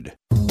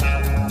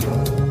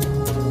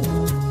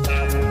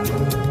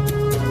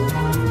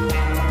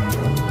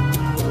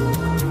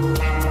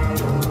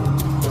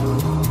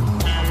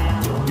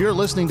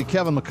listening to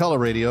Kevin McCullough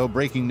Radio,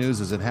 breaking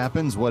news as it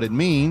happens, what it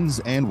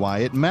means, and why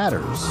it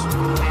matters. Kevin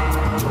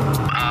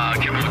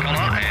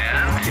McCullough,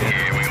 and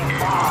here we go.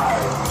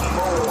 5,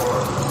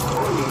 4, 3,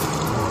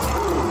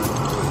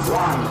 2,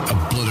 1.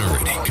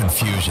 Obliterating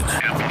confusion.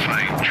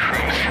 Amplifying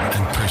truth.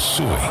 And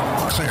pursuing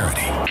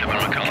clarity. Kevin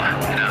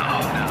McCullough, now.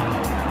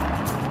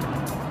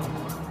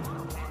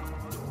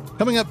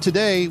 Coming up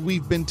today,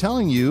 we've been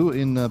telling you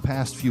in the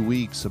past few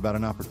weeks about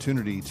an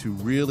opportunity to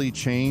really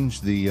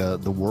change the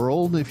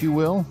world, if you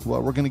will.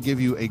 Well, we're going to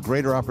give you a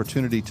greater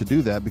opportunity to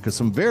do that because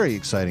some very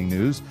exciting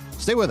news.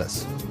 Stay with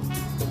us.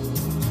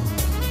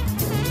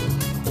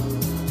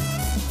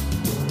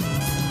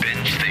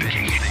 Binge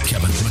thinking.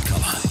 Kevin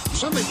McCullough.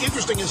 Something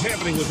interesting is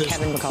happening with this.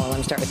 Kevin McCullough, let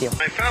me start with you.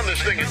 I found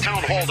this thing at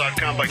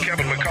townhall.com by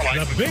Kevin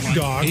McCullough. The big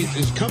dog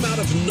has come out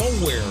of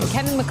nowhere.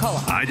 Kevin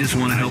McCullough, I just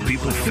want to help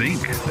people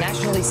think.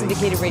 nationally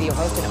syndicated radio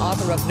host and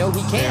author of No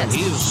He Can't.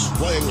 He's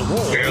playing the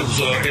role as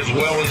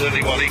well as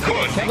anybody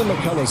could. Kevin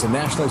McCullough is a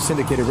nationally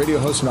syndicated radio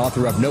host and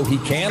author of No He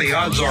Can't. The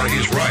odds are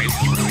he's right.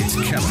 It's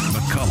Kevin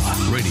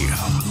McCullough Radio.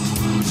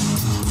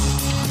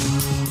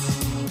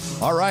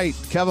 All right,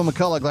 Kevin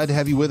McCullough, glad to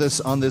have you with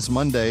us on this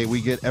Monday.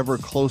 We get ever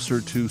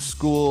closer to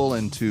school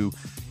and to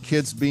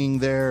kids being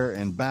there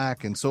and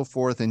back and so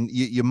forth. And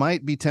you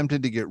might be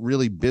tempted to get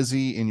really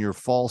busy in your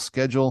fall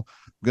schedule.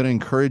 I'm going to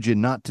encourage you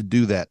not to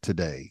do that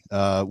today.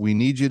 We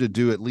need you to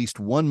do at least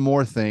one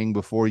more thing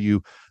before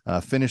you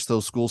finish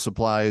those school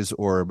supplies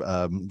or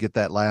get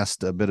that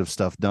last bit of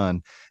stuff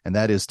done. And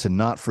that is to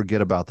not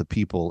forget about the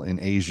people in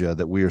Asia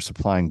that we are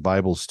supplying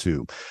Bibles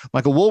to.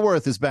 Michael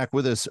Woolworth is back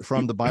with us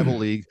from the Bible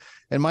League.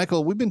 And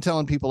Michael, we've been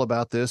telling people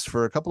about this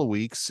for a couple of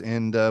weeks,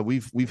 and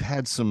we've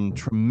had some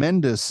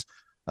tremendous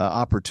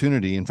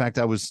opportunity. In fact,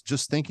 I was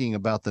just thinking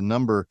about the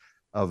number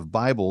of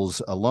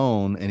Bibles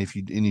alone, and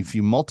if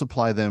you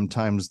multiply them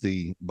times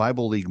the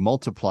Bible League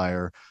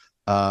multiplier,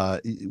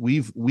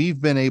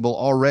 we've been able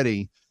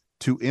already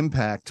to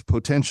impact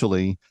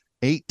potentially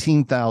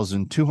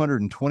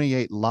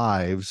 18,228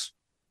 lives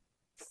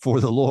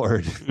for the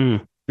Lord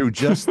through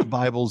just the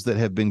Bibles that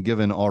have been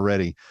given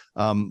already.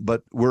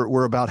 But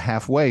we're about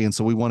halfway, and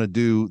so we want to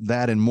do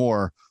that and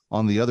more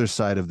on the other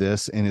side of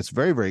this, and it's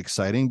very, very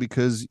exciting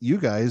because you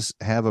guys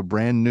have a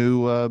brand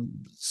new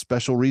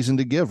special reason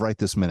to give right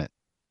this minute.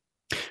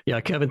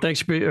 Yeah, Kevin,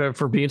 thanks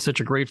for being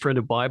such a great friend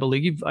of Bible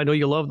League. I know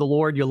you love the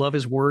Lord, you love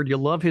His Word, you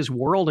love His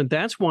world, and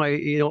that's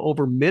why,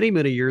 over many,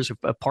 many years of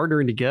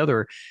partnering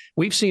together,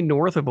 we've seen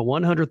north of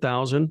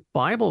 100,000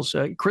 Bibles.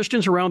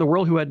 Christians around the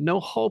world who had no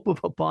hope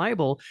of a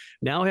Bible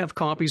now have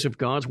copies of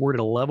God's Word at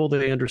a level that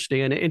they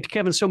understand. And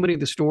Kevin, so many of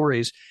the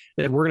stories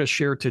that we're going to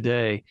share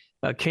today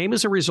came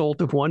as a result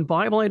of one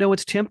Bible. I know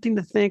it's tempting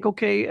to think,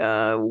 okay,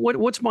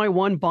 what's my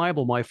one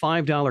Bible, my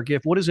 $5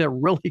 gift? What is that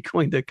really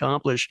going to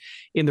accomplish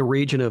in the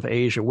region of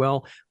Asia?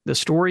 Well, the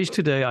stories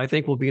today, I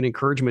think, will be an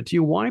encouragement to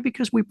you. Why?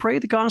 Because we pray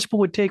the gospel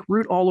would take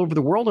root all over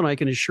the world, and I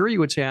can assure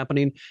you it's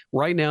happening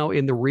right now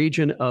in the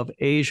region of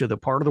Asia, the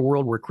part of the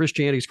world where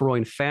Christianity is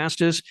growing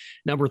fastest.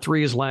 Number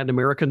 3 is Latin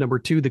America. Number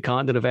 2, the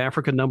continent of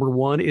Africa. Number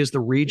 1 is the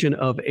region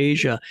of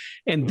Asia.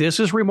 And this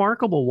is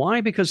remarkable.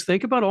 Why? Because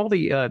think about all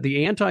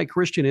the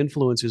anti-Christian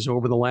influences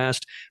over the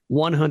last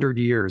 100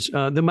 years.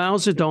 The Mao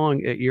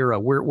Zedong era,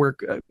 where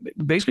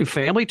basically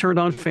family turned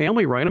on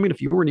family, right? I mean,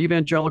 if you were an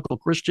evangelical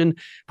Christian,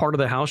 part of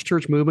the house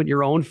church movement,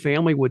 your own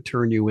family would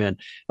turn you in.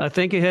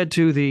 Think ahead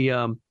to the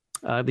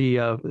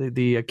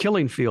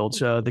killing fields,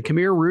 the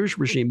Khmer Rouge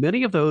regime.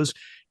 Many of those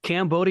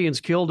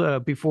Cambodians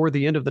killed before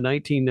the end of the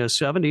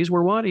 1970s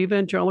were what?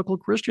 Evangelical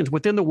Christians.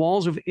 Within the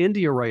walls of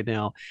India right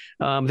now,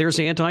 there's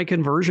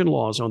anti-conversion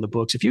laws on the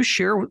books. If you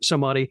share with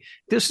somebody,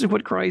 this is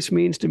what Christ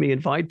means to me,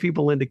 invite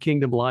people into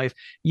kingdom life,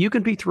 you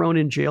can be thrown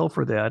in jail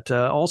for that.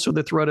 Also,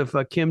 the threat of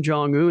Kim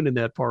Jong-un in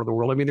that part of the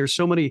world. I mean, there's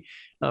so many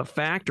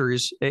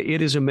factors.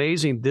 It is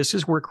amazing. This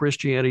is where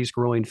Christianity is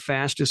growing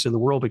fastest in the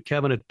world. But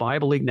Kevin, at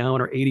Bible League now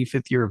in our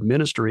 85th year of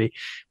ministry,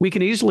 we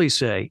can easily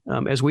say,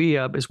 as we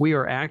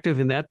are active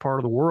in that part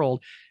of the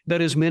world,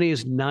 that as many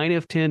as 9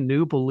 of 10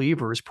 new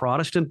believers,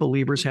 Protestant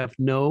believers, have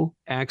no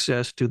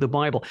access to the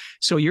Bible.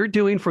 So you're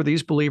doing for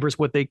these believers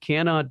what they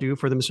cannot do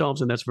for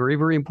themselves. And that's very,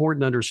 very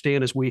important to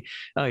understand as we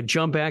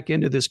jump back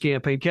into this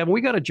campaign. Kevin,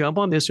 we got to jump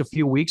on this a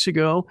few weeks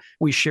ago.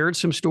 We shared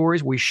some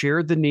stories. We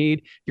shared the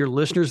need. Your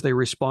listeners, they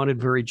responded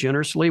very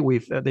generously.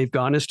 They've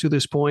gotten us to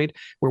this point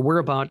where we're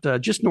about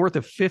just north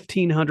of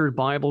 1,500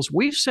 Bibles.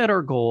 We've set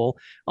our goal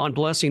on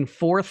blessing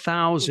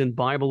 4,000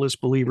 Bible-less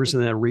believers in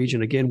that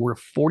region. Again, we're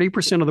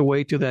 40% of the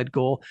way to that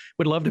goal.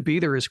 Would love to be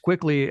there as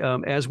quickly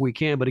as we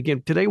can. But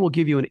again, today we'll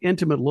give you an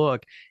intimate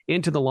look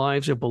into the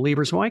lives of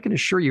believers who I can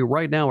assure you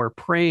right now are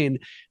praying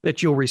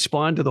that you'll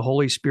respond to the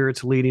Holy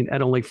Spirit's leading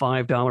at only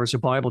 $5 a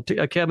Bible.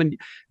 Kevin,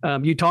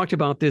 you talked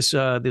about this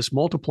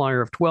multiplier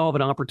of 12,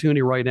 an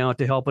opportunity right now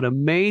to help an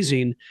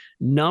amazing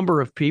number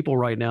of people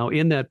right now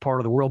in that part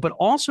of the world, but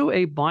also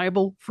a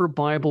Bible for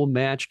Bible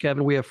match.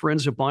 Kevin, we have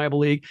friends at Bible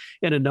League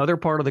in another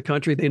part of the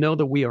country. They know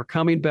that we are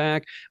coming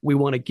back. We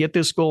want to get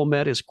this goal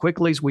met as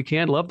quickly as we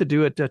can. love to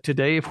do it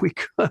today if we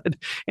could.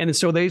 And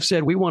so they've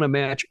said, we want to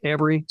match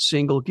every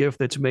single gift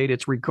that's made.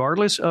 It's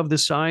regardless of the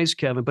size,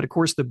 Kevin. But of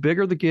course, the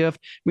bigger the gift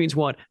means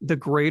what? The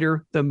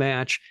greater the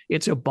match.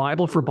 It's a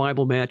Bible for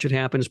Bible match. It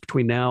happens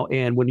between now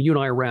and when you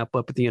and I wrap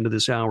up at the end of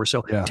this hour.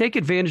 So take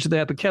advantage of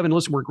that. But Kevin,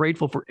 listen, we're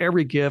grateful for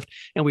every gift,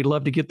 and we'd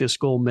love to get this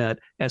goal met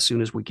as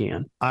soon as we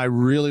can. I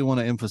really want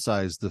to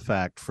emphasize the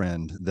fact,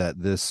 friend,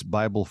 that this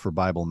Bible for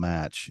Bible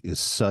match is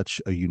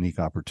such a unique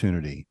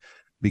opportunity,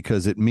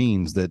 because it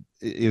means that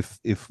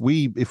if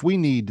we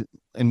need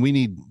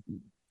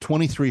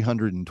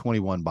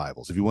 2,321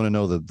 Bibles, if you want to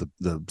know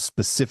the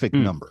specific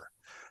number,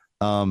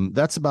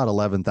 that's about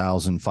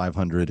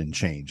 11,500 and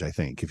change, I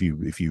think, if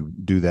you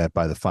do that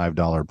by the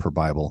 $5 per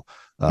Bible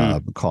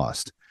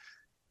cost.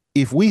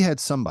 If we had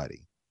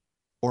somebody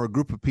or a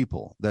group of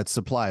people that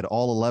supplied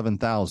all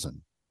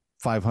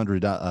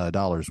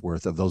 $11,500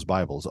 worth of those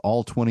Bibles,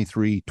 all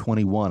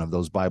 2,321 of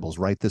those Bibles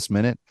right this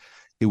minute,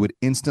 it would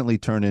instantly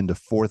turn into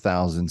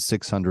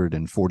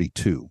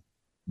 4,642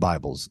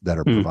 Bibles that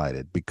are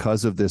provided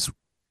because of this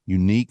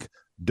unique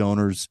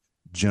donor's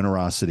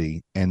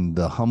generosity and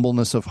the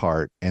humbleness of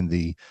heart and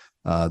the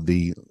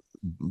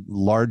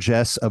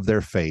largesse of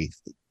their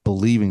faith,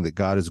 believing that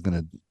God is going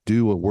to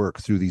do a work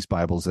through these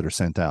Bibles that are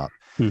sent out.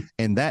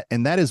 And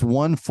that is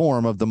one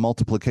form of the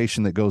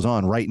multiplication that goes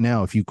on right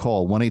now. If you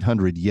call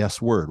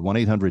 1-800-YES-WORD,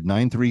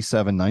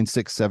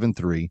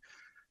 1-800-937-9673,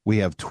 we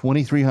have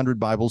 2,300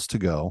 Bibles to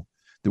go.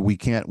 That we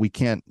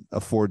can't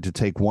afford to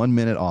take 1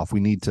 minute off. We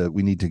need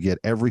to get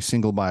every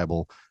single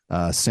Bible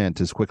sent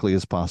as quickly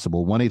as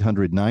possible.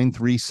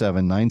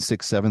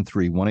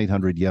 1-800-937-9673,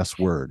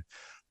 1-800-YES-WORD.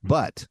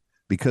 But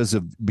because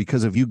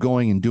of you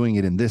going and doing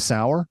it in this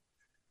hour,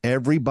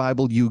 every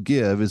Bible you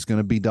give is going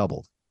to be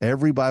doubled.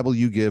 Every Bible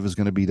you give is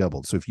going to be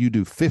doubled. So if you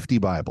do 50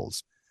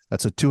 Bibles,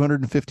 that's a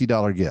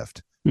 $250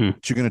 gift.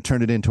 But you're going to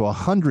turn it into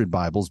 100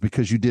 Bibles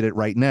because you did it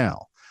right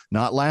now.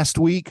 Not last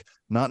week,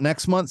 not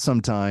next month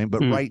sometime,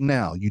 but right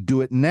now. You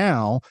do it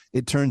now,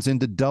 it turns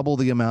into double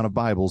the amount of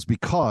Bibles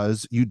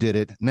because you did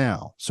it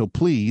now. So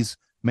please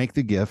make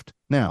the gift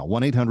now.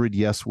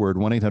 1-800-YES-WORD,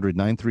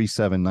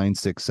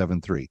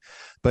 1-800-937-9673.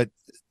 But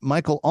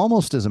Michael,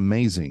 almost as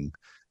amazing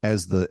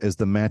as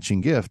the matching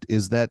gift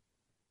is that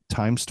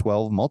times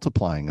 12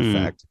 multiplying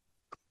effect.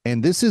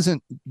 And this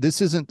isn't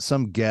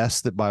some guess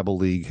that Bible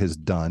League has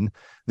done.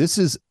 This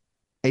is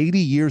 80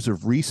 years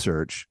of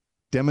research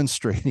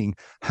demonstrating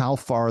how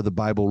far the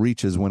Bible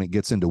reaches when it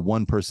gets into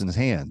one person's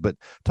hand. But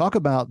talk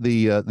about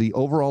the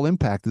overall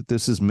impact that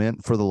this has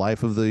meant for the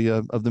life of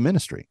the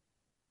ministry.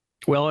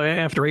 Well,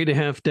 after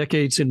 8.5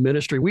 decades in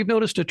ministry, we've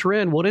noticed a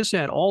trend. What is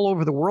that? All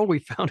over the world, we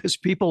found as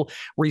people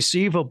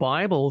receive a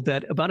Bible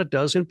that about a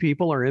dozen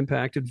people are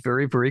impacted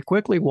very, very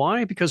quickly.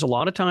 Why? Because a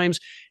lot of times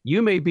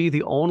you may be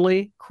the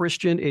only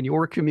Christian in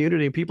your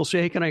community. People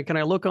say, hey, can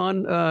I look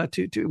on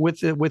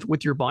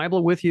with your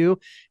Bible with you?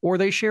 Or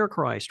they share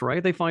Christ,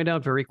 right? They find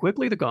out very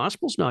quickly the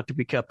gospel's not to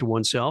be kept to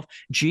oneself.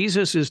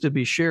 Jesus is to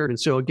be shared. And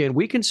so again,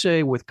 we can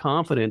say with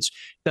confidence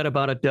that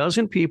about a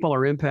dozen people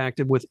are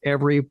impacted with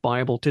every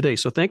Bible today.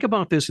 So think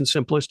about this in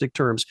simplistic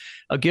terms.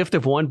 A gift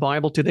of one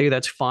Bible today,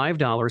 that's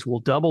 $5. We'll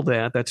double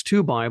that. That's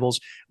 2 Bibles.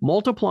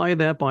 Multiply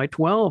that by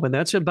 12, and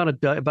that's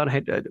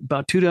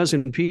about 2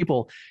 dozen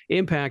people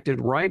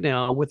impacted right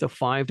now with a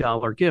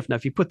 $5 gift. Now,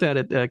 if you put that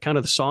at kind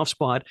of the soft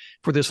spot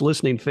for this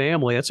listening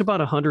family, that's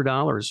about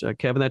 $100,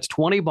 Kevin. That's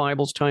 20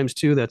 Bibles times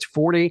 2. That's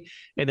 40,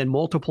 and then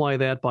multiply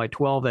that by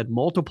 12. That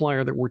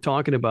multiplier that we're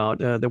talking about,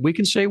 that we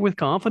can say with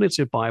confidence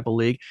at Bible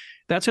League,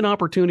 that's an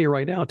opportunity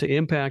right now to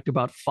impact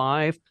about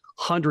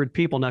 500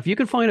 people. Now, if you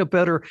can find a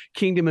better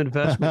kingdom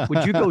investment,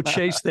 would you go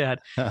chase that?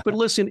 But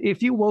listen,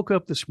 if you woke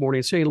up this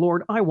morning saying,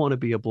 Lord, I want to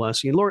be a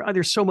blessing. Lord,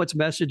 there's so much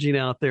messaging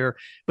out there,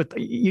 but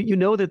you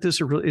know that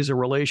this is a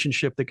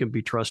relationship that can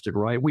be trusted,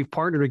 right? We've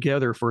partnered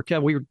together for,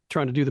 Kevin, we were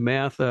trying to do the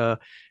math a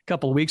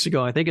couple of weeks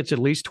ago. I think it's at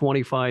least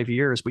 25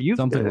 years, but you've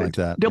something like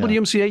that.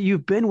 WMCA,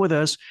 you've been with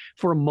us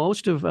for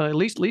most of at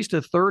least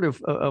a third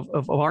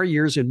of our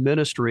years in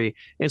ministry.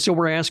 And so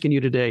we're asking you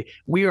today,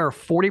 we are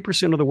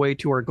 40% of the way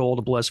to our goal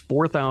to bless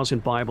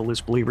 4,000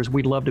 Bible-less believers.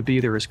 We'd love to be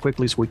there as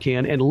quickly as we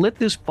can. And let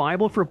this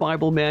Bible for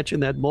Bible match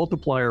and that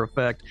multiplier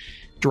effect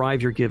drive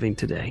your giving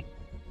today.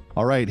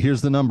 All right,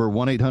 here's the number,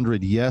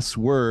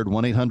 1-800-YES-WORD,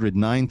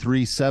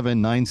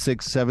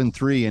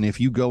 1-800-937-9673. And if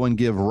you go and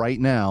give right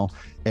now,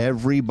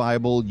 every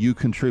Bible you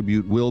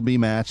contribute will be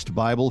matched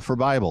Bible for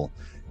Bible.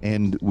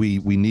 And we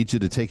need you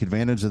to take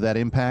advantage of that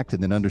impact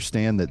and then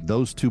understand that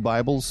those 2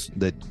 Bibles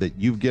that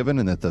you've given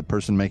and that the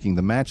person making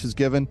the match has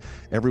given,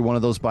 every one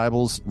of those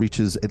Bibles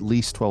reaches at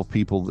least 12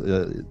 people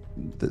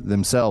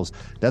themselves.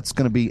 That's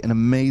going to be an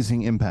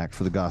amazing impact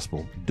for the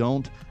gospel.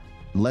 Don't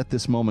let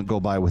this moment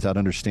go by without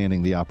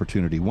understanding the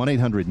opportunity.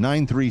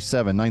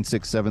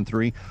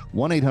 1-800-937-9673,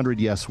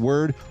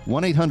 1-800-YES-WORD,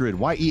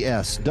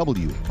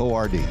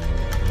 1-800-YES-WORD.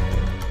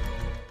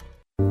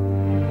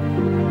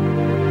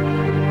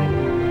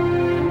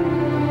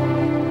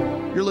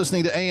 You're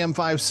listening to AM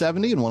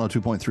 570 and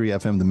 102.3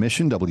 FM, The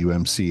Mission,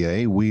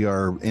 WMCA. We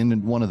are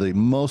in one of the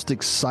most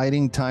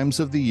exciting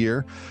times of the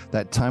year,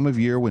 that time of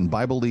year when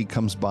Bible League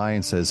comes by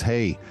and says,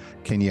 hey,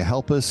 can you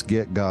help us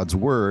get God's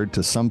Word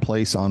to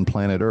someplace on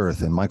planet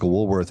Earth? And Michael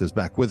Woolworth is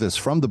back with us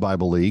from the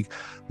Bible League.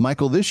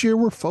 Michael, this year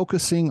we're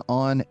focusing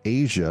on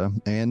Asia,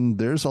 and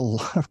there's a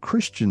lot of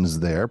Christians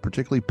there,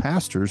 particularly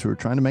pastors who are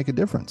trying to make a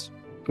difference.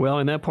 Well,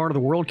 in that part of the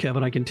world,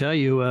 Kevin, I can tell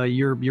you,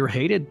 you're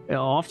hated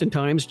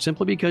oftentimes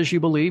simply because you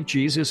believe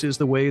Jesus is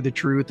the way, the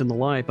truth, and the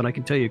life. And I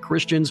can tell you,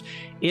 Christians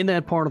in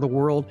that part of the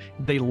world,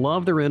 they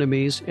love their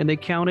enemies, and they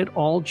count it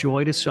all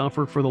joy to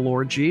suffer for the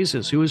Lord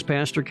Jesus. Who is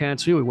Pastor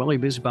Katsui? Well, he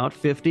is about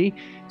 50,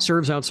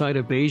 serves outside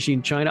of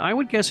Beijing, China. I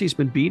would guess he's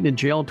been beaten and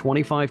jailed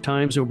 25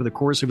 times over the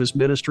course of his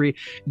ministry.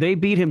 They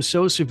beat him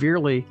so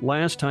severely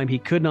last time he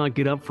could not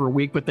get up for a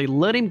week, but they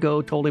let him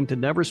go, told him to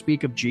never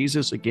speak of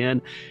Jesus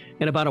again.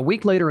 And about a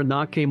week later, a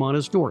knock came on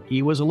his door.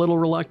 He was a little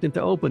reluctant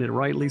to open it,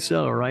 rightly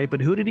so, right? But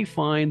who did he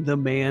find? The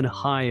man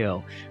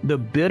Hayo, the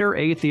bitter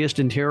atheist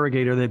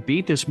interrogator that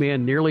beat this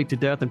man nearly to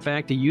death. In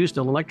fact, he used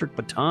an electric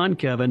baton,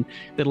 Kevin,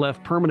 that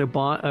left permanent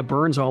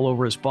burns all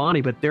over his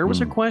body. But there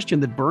was a question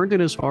that burned in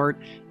his heart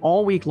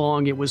all week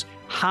long. It was,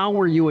 how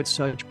were you at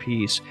such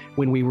peace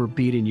when we were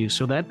beating you?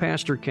 So that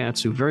Pastor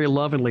Katsu very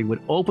lovingly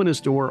would open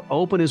his door,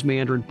 open his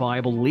Mandarin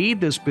Bible,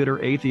 lead this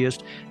bitter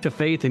atheist to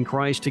faith in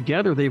Christ.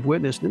 Together they've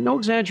witnessed, no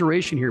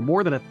exaggeration here,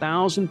 more than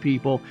 1,000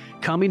 people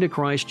coming to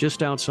Christ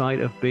just outside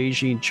of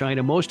Beijing,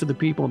 China. Most of the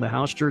people in the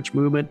house church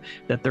movement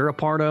that they're a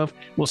part of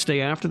will stay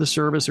after the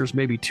service. There's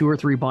maybe 2 or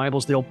 3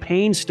 Bibles. They'll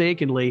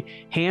painstakingly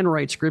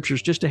handwrite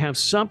scriptures just to have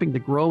something to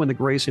grow in the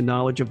grace and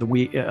knowledge of the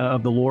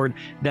Lord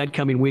that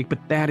coming week. But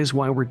that is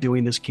why we're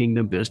doing this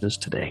kingdom business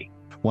today.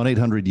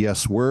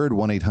 1-800-YES-WORD,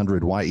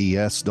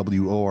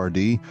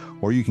 1-800-YES-WORD,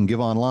 or you can give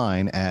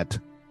online at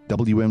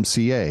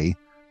WMCA.com.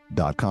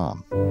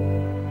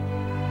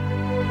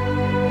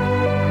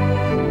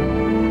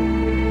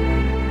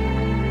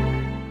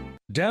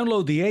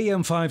 Download the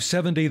AM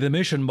 570 The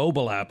Mission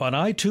mobile app on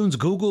iTunes,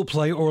 Google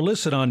Play, or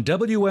listen on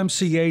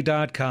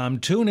WMCA.com,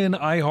 TuneIn,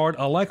 iHeart,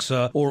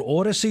 Alexa, or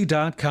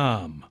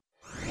Odyssey.com.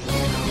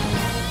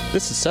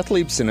 This is Seth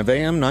Leibson of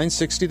AM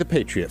 960 The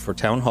Patriot for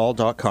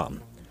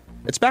townhall.com.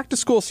 It's back to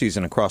school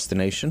season across the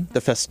nation. The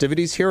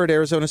festivities here at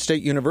Arizona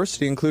State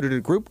University included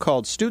a group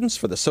called Students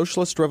for the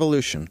Socialist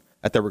Revolution.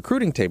 At their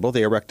recruiting table,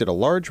 they erected a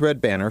large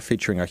red banner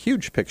featuring a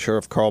huge picture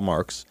of Karl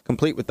Marx,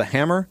 complete with the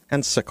hammer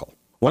and sickle.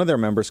 One of their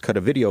members cut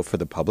a video for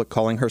the public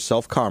calling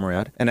herself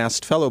Comrade and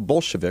asked fellow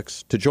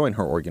Bolsheviks to join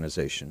her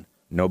organization.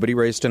 Nobody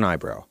raised an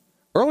eyebrow.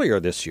 Earlier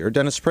this year,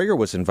 Dennis Prager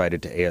was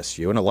invited to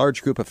ASU, and a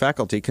large group of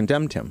faculty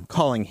condemned him,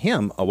 calling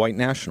him a white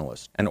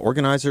nationalist, and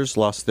organizers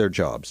lost their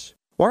jobs.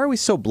 Why are we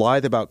so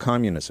blithe about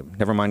communism,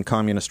 never mind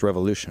communist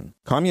revolution?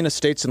 Communist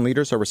states and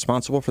leaders are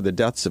responsible for the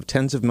deaths of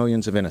tens of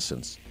millions of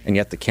innocents, and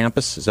yet the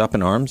campus is up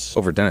in arms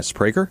over Dennis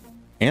Prager?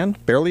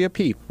 And barely a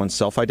peep when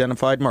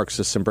self-identified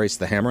Marxists embrace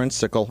the hammer and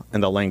sickle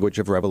and the language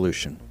of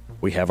revolution.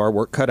 We have our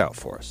work cut out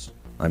for us.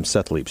 I'm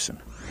Seth Leibson.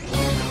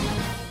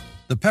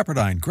 The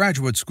Pepperdine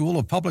Graduate School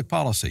of Public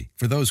Policy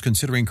for those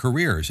considering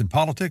careers in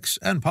politics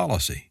and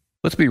policy.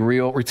 Let's be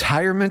real.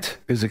 Retirement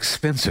is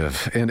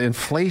expensive, and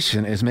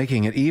inflation is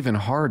making it even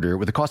harder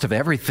with the cost of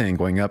everything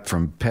going up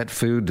from pet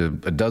food to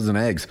a dozen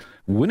eggs.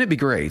 Wouldn't it be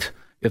great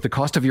if the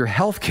cost of your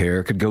health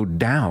care could go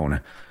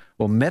down?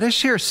 Well,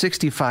 Medishare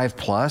 65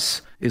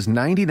 Plus is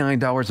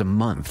 $99 a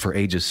month for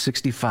ages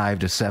 65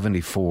 to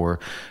 74.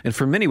 And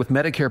for many with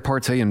Medicare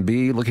Parts A and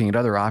B, looking at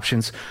other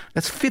options,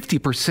 that's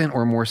 50%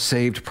 or more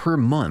saved per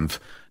month.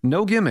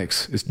 No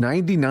gimmicks. It's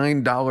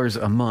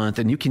 $99 a month,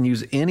 and you can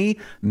use any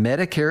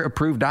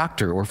Medicare-approved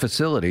doctor or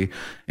facility,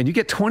 and you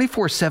get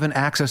 24/7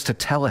 access to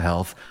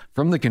telehealth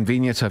from the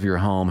convenience of your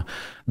home.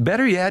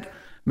 Better yet,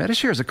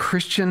 Medishare is a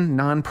Christian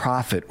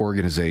nonprofit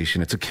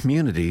organization. It's a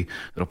community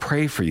that'll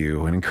pray for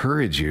you and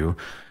encourage you.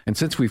 And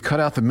since we've cut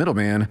out the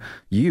middleman,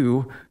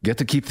 you get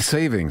to keep the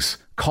savings.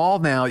 Call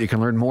now. You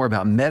can learn more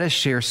about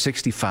Medishare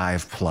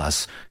 65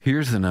 Plus.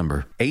 Here's the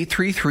number: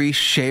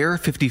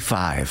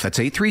 833-SHARE-55. That's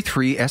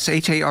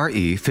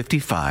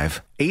 833-SHARE-55.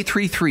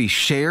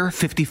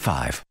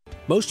 833-SHARE-55.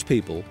 Most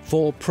people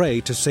fall prey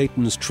to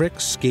Satan's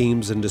tricks,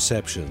 schemes, and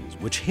deceptions,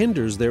 which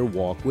hinders their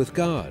walk with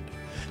God.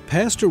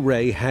 Pastor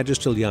Ray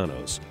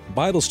Hagestilianos,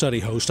 Bible study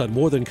host on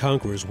More Than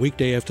Conquerors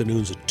weekday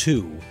afternoons at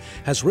 2,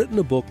 has written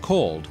a book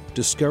called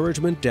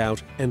Discouragement,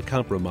 Doubt, and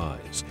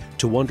Compromise,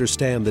 to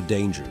understand the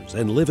dangers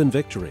and live in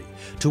victory,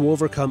 to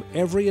overcome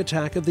every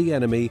attack of the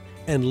enemy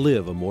and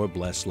live a more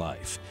blessed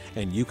life.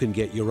 And you can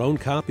get your own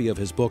copy of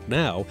his book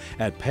now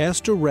at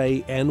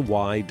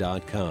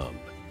PastorRayNY.com.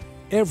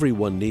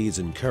 Everyone needs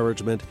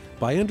encouragement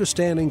by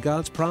understanding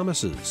God's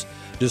promises.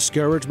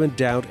 Discouragement,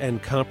 Doubt,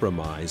 and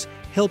Compromise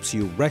helps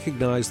you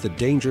recognize the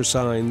danger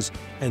signs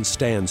and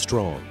stand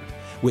strong,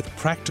 with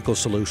practical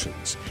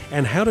solutions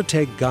and how to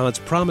take God's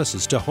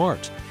promises to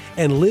heart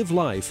and live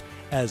life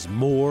as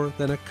more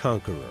than a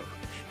conqueror.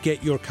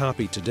 Get your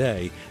copy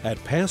today at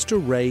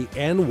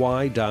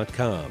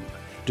PastorRayNY.com.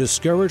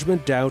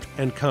 Discouragement, Doubt,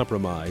 and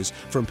Compromise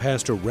from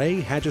Pastor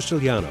Ray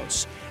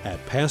Hagestilianos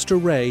at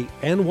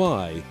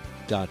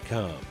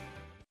PastorRayNY.com.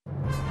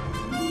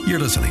 You're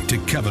listening to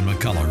Kevin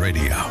McCullough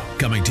Radio,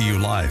 coming to you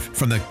live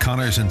from the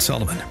Connors and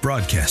Sullivan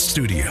Broadcast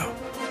Studio.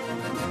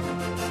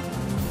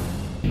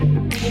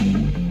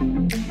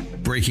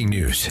 Breaking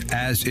news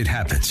as it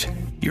happens.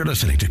 You're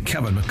listening to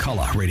Kevin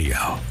McCullough Radio.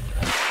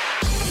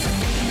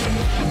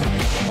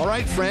 All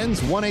right,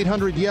 friends,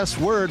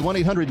 1-800-YES-WORD,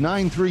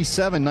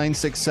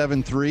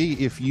 1-800-937-9673.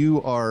 If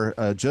you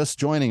are just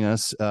joining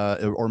us,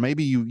 or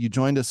maybe you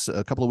joined us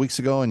a couple of weeks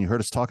ago and you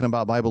heard us talking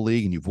about Bible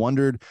League and you've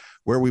wondered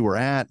where we were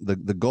at, the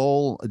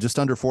goal, just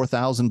under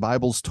 4,000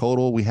 Bibles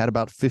total. We had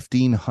about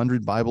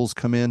 1,500 Bibles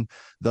come in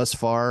thus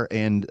far.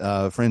 And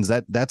friends,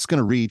 that's going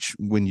to reach,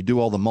 when you do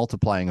all the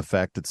multiplying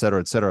effect, et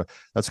cetera,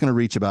 that's going to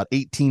reach about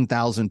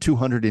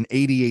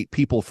 18,288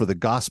 people for the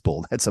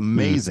gospel. That's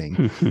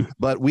amazing.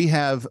 But we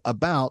have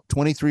about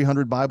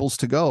 2,300 Bibles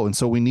to go. And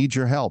so we need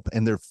your help.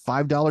 And they're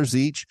 $5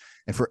 each.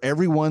 And for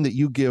every one that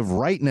you give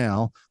right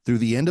now through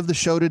the end of the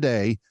show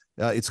today,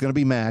 it's going to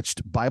be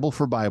matched Bible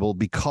for Bible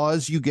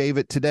because you gave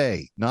it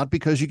today, not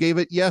because you gave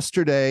it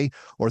yesterday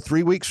or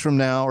 3 weeks from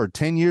now or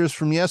 10 years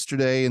from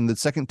yesterday and the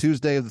second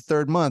Tuesday of the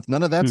third month.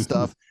 None of that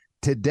stuff.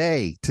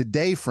 Today,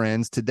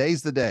 friends,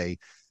 today's the day.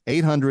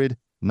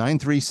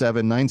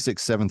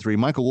 800-937-9673.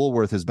 Michael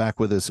Woolworth is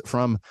back with us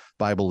from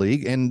Bible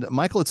League. And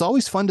Michael, it's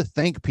always fun to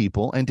thank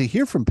people and to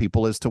hear from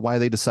people as to why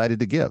they decided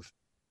to give.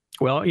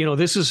 Well,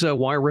 this is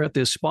why we're at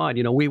this spot.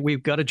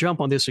 We've got to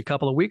jump on this a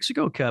couple of weeks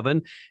ago,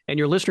 Kevin, and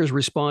your listeners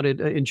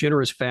responded in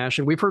generous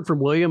fashion. We've heard from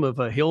William of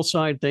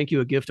Hillside. Thank you.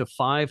 A gift of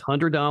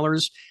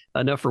 $500,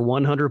 enough for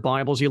 100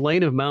 Bibles.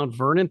 Elaine of Mount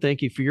Vernon,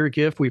 thank you for your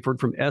gift. We've heard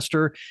from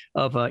Esther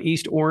of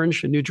East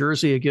Orange, New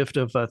Jersey, a gift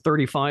of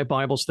 35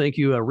 Bibles. Thank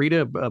you,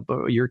 Rita,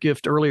 your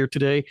gift earlier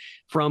today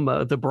from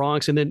the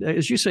Bronx. And then,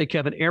 as you say,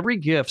 Kevin, every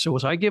gift. So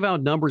as I give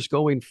out numbers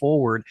going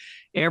forward,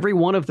 every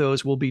one of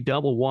those will be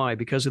double. Why?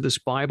 Because of this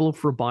Bible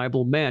for Bible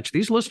match.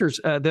 These listeners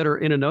that are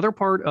in another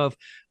part of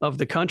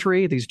the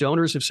country, these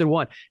donors have said,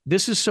 what?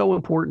 This is so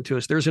important to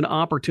us. There's an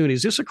opportunity.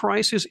 Is this a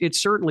crisis? It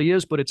certainly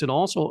is, but it's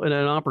also an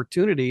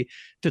opportunity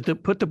to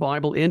put the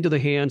Bible into the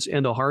hands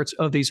and the hearts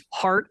of these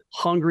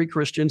heart-hungry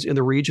Christians in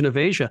the region of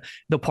Asia,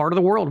 the part of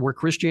the world where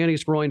Christianity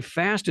is growing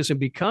fastest. And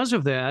because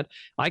of that,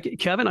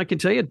 Kevin, I can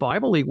tell you at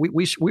Bible League,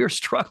 we are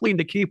struggling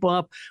to keep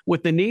up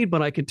with the need,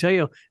 but I can tell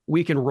you,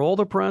 we can roll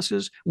the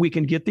presses. We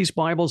can get these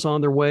Bibles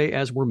on their way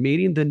as we're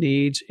meeting the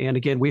needs. And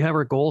again, we have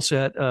our goal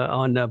set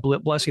on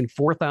blessing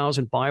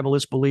 4,000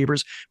 Bibleless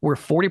believers. We're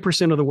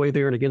 40% of the way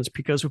there. And again, it's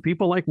because of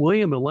people like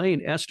William,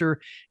 Elaine, Esther,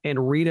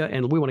 and Rita.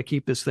 And we want to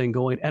keep this thing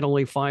going at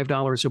only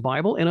 $5 a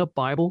Bible and a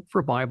Bible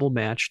for Bible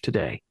match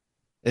today.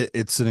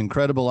 It's an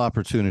incredible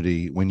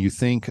opportunity when you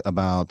think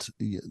about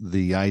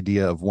the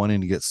idea of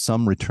wanting to get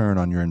some return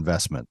on your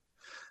investment.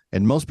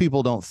 And most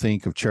people don't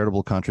think of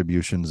charitable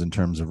contributions in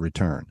terms of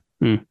return.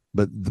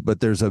 But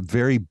there's a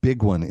very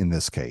big one in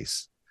this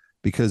case,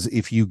 because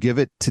if you give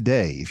it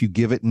today, if you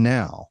give it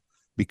now,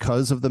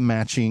 because of the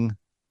matching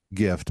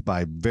gift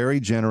by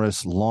very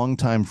generous,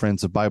 longtime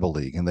friends of Bible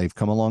League, and they've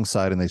come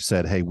alongside and they've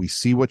said, hey, we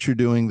see what you're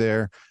doing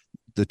there,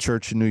 the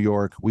church in New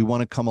York. We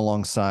want to come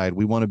alongside.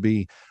 We want to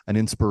be an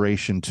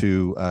inspiration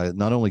to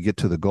not only get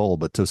to the goal,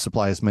 but to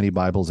supply as many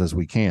Bibles as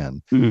we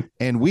can.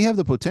 And we have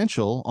the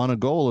potential on a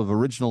goal of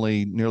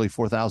originally nearly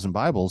 4,000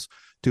 Bibles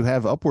to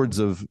have upwards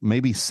of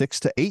maybe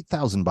 6,000 to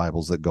 8,000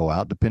 Bibles that go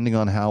out, depending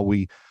on how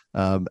we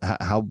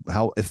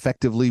how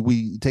effectively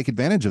we take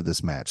advantage of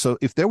this match. So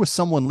if there was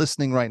someone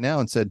listening right now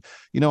and said,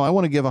 I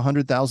want to give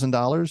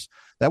 $100,000,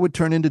 that would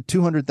turn into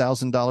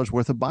 $200,000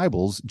 worth of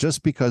Bibles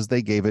just because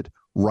they gave it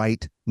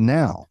right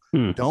now.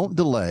 Don't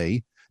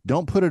delay.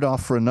 Don't put it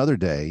off for another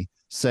day.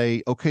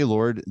 Say, okay,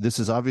 Lord, this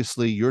is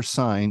obviously your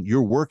sign.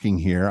 You're working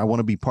here. I want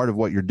to be part of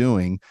what you're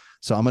doing.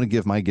 So I'm going to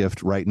give my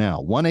gift right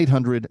now.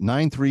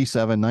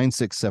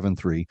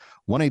 1-800-937-9673,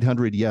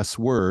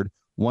 1-800-YES-WORD,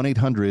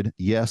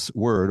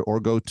 1-800-YES-WORD, or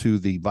go to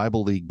the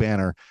Bible League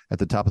banner at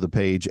the top of the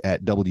page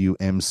at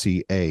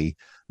WMCA.com.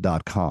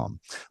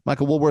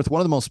 Michael Woolworth, one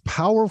of the most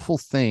powerful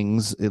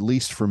things, at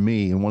least for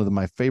me, and one of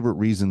my favorite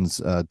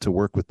reasons to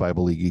work with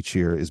Bible League each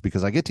year is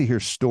because I get to hear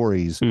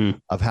stories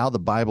of how the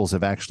Bibles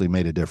have actually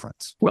made a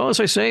difference. Well, as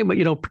I say,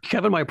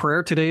 Kevin, my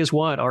prayer today is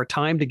what? Our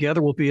time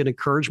together will be an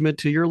encouragement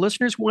to your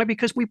listeners. Why?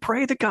 Because we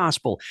pray the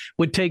gospel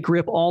would take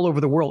grip all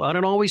over the world. I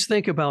don't always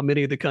think about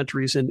many of the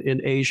countries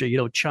in Asia,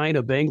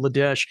 China,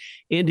 Bangladesh,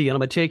 India. And I'm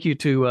going to take you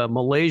to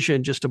Malaysia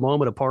in just a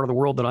moment, a part of the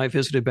world that I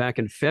visited back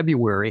in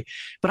February.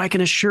 But I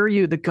can assure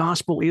you the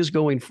gospel is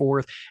going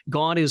forth.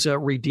 God is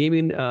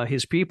redeeming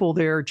his people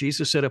there.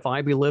 Jesus said, if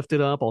I be lifted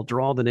up, I'll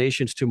draw the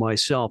nations to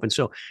myself. And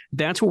so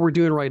that's what we're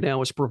doing right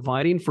now, is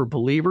providing for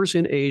believers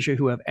in Asia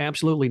who have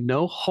absolutely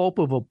no hope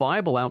of a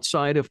Bible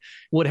outside of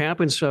what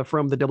happens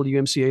from the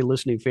WMCA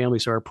listening family.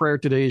 So our prayer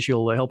today is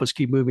you'll help us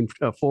keep moving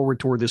forward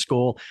toward this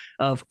goal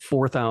of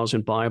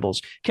 4,000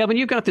 Bibles. Kevin,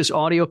 you've got this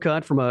audio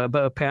cut from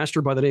a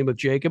pastor by the name of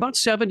Jake, about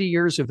 70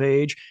 years of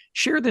age.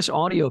 Share this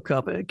audio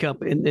cup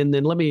and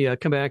then let me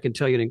come back and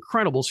tell you an incredible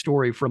incredible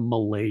story from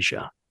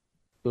Malaysia.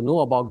 To know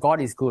about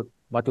God is good,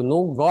 but to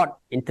know God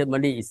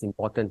intimately is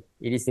important.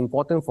 It is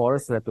important for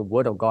us to have the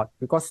Word of God,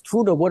 because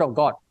through the Word of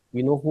God,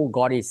 we know who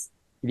God is.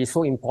 It is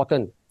so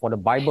important for the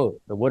Bible,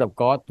 the Word of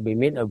God, to be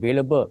made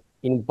available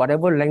in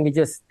whatever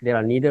languages that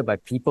are needed by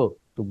people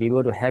to be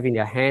able to have in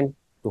their hand,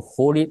 to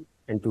hold it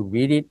and to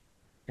read it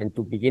and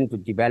to begin to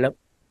develop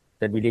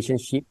the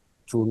relationship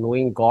through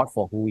knowing God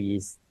for who He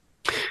is.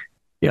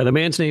 Yeah, the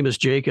man's name is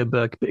Jacob.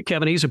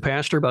 Kevin, he's a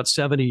pastor, about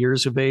 70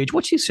 years of age.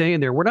 What's he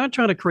saying there? We're not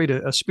trying to create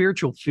a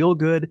spiritual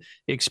feel-good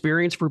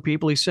experience for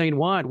people. He's saying,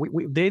 what?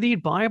 They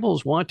need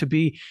Bibles, want to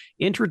be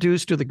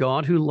introduced to the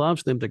God who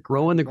loves them, to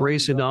grow in the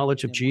grace and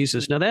knowledge of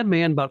Jesus. Now, that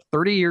man, about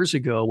 30 years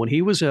ago, when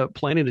he was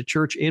planning a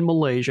church in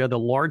Malaysia, the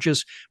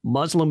largest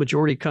Muslim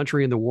majority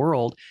country in the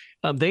world,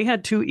 they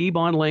had 2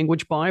 Iban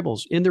language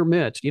Bibles in their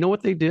midst. You know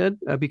what they did?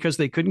 Because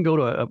they couldn't go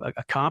to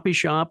a copy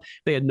shop.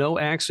 They had no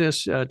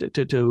access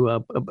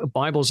to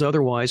Bibles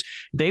otherwise.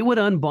 They would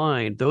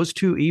unbind those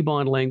 2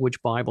 Iban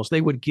language Bibles. They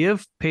would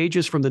give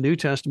pages from the New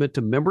Testament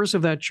to members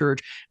of that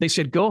church. They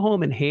said, go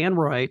home and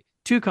handwrite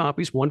 2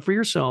 copies, one for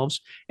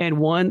yourselves and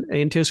one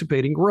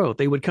anticipating growth.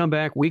 They would come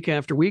back week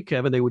after week,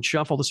 Kevin. They would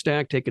shuffle the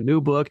stack, take a new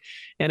book.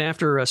 And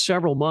after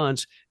several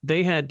months,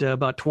 they had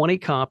about 20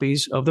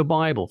 copies of the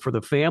Bible for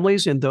the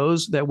families and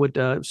those that would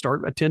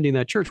start attending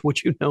that church.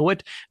 Would you know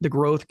it? The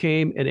growth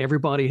came and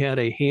everybody had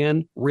a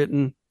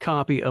handwritten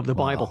copy of the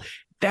Bible.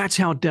 That's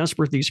how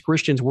desperate these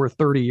Christians were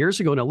 30 years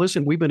ago. Now,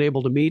 listen, we've been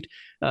able to meet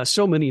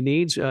so many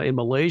needs in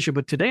Malaysia,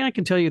 but today I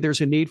can tell you there's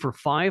a need for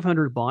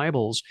 500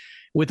 Bibles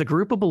with a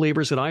group of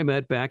believers that I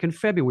met back in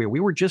February. We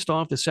were just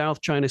off the South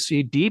China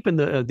Sea, deep in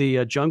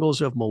the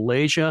jungles of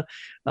Malaysia,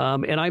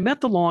 and I met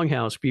the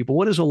Longhouse people.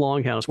 What is a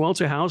Longhouse? Well,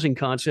 it's a housing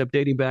concept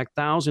dating back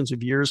thousands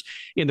of years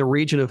in the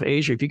region of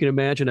Asia. If you can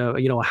imagine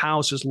a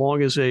house as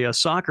long as a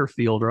soccer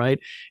field, right?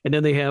 And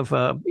then they have,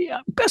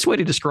 best way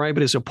to describe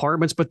it is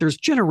apartments, but there's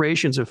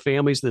generations of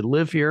families that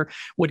live here.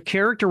 What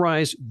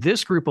characterized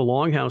this group of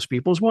Longhouse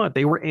people is what?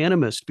 They were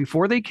animists.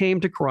 Before they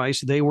came to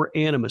Christ, they were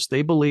animists.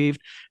 They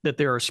believed that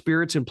there are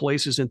spirits in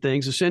places and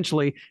things.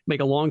 Essentially,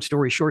 make a long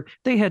story short,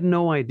 they had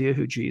no idea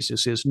who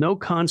Jesus is, no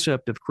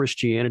concept of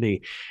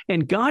Christianity.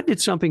 And God did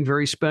something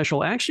very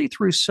special, actually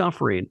through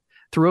suffering,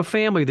 through a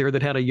family there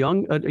that had a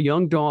young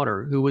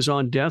daughter who was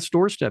on death's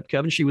doorstep.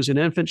 Kevin, she was an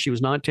infant. She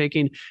was not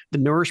taking the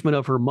nourishment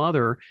of her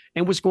mother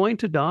and was going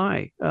to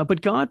die. But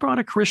God brought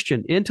a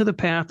Christian into the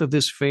path of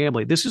this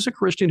family. This is a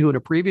Christian who in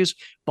a previous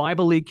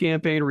Bible League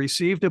campaign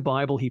received a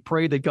Bible. He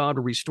prayed that God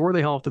would restore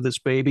the health of this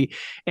baby.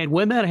 And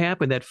when that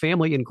happened, that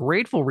family in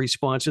grateful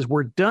responses,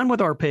 we're done with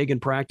our pagan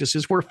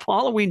practices. We're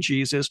following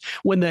Jesus.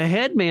 When the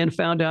head man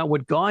found out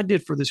what God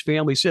did for this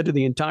family, said to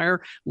the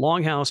entire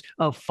Longhouse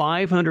of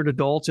 500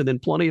 adults and then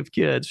plenty of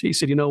kids, he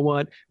said, you know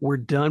what? We're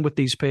done with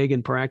these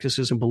pagan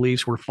practices and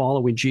beliefs. We're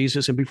following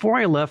Jesus. And before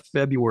I left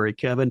February,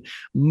 Kevin,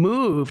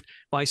 moved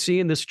by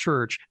seeing this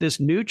church, this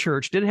new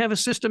church, didn't have a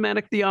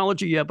systematic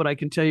theology yet, but I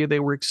can tell you they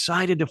were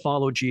excited to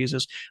follow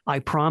Jesus. I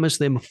promised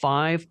them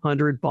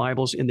 500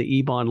 Bibles in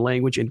the Iban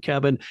language. And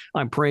Kevin,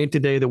 I'm praying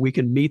today that we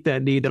can meet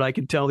that need, that I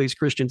can tell these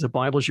Christians the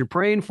Bibles you're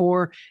praying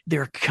for,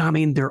 they're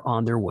coming, they're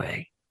on their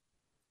way.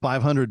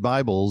 500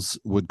 Bibles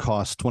would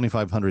cost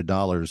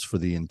 $2,500 for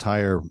the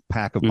entire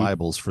pack of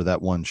Bibles for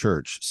that one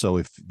church. So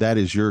if that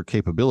is your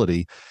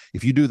capability,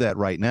 if you do that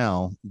right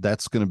now,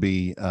 that's going to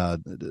be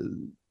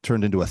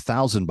turned into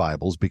 1,000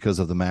 Bibles because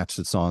of the match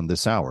that's on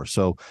this hour.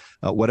 So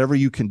whatever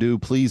you can do,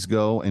 please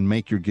go and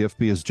make your gift.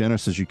 Be as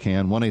generous as you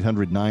can.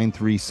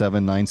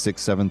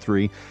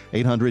 1-800-937-9673,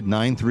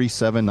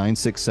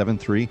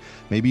 800-937-9673.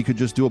 Maybe you could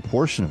just do a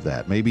portion of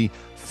that. Maybe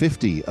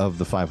 50 of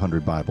the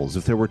 500 Bibles.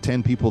 If there were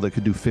 10 people that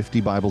could do 50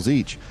 Bibles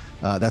each,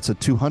 that's a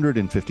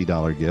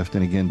 $250 gift.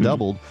 And again,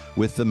 doubled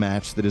with the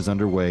match that is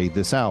underway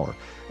this hour.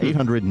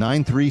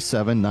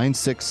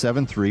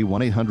 800-937-9673,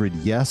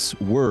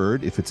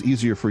 1-800-YES-WORD. If it's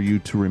easier for you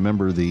to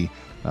remember the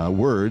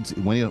words,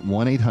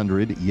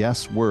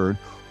 1-800-YES-WORD.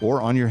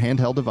 Or on your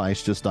handheld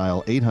device, just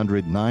dial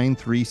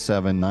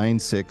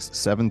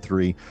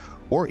 800-937-9673.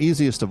 Or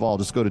easiest of all,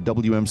 just go to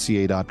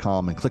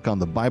WMCA.com and click on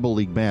the Bible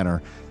League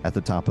banner at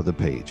the top of the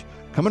page.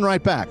 Coming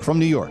right back from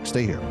New York.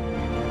 Stay here.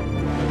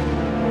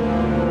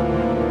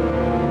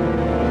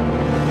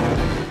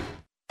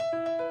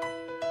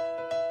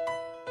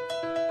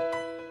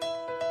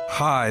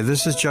 Hi,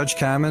 this is Judge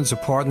Kamins, a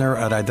partner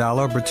at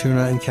Idala,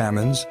 Bertuna &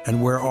 Kamins,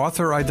 and where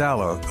Arthur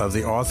Idala of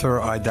the Arthur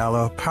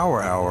Idala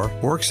Power Hour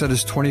works at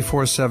his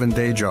 24/7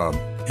 day job.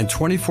 In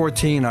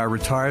 2014, I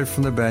retired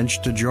from the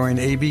bench to join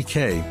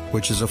ABK,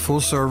 which is a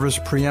full-service,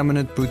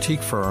 preeminent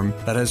boutique firm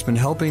that has been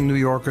helping New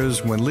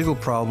Yorkers when legal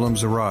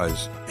problems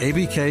arise.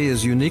 ABK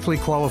is uniquely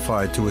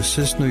qualified to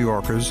assist New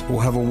Yorkers who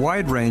have a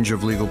wide range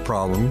of legal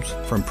problems,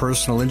 from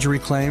personal injury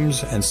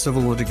claims and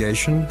civil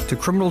litigation to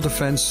criminal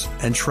defense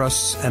and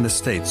trusts and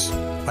estates.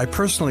 I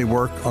personally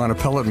work on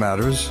appellate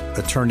matters,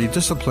 attorney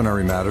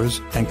disciplinary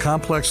matters, and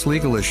complex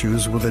legal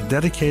issues with a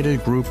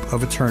dedicated group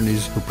of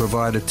attorneys who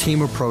provide a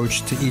team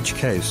approach to each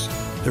case.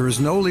 There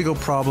is no legal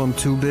problem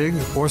too big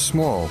or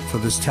small for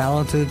this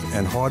talented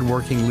and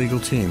hardworking legal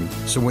team.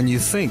 So when you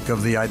think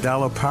of the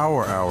Idala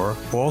Power Hour,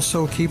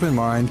 also keep in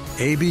mind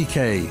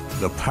ABK,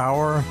 the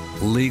Power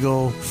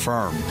Legal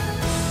Firm.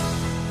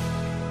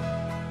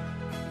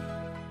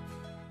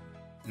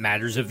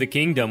 Matters of the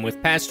Kingdom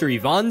with Pastor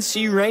Yvonne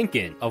C.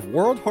 Rankin of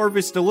World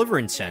Harvest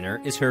Deliverance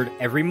Center is heard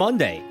every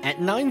Monday at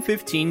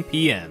 9:15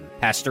 p.m.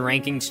 Pastor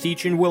Rankin's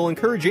teaching will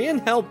encourage and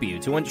help you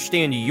to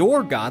understand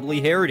your godly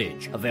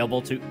heritage,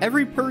 available to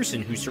every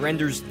person who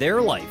surrenders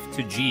their life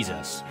to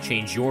Jesus.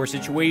 Change your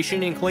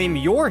situation and claim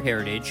your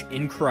heritage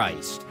in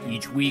Christ.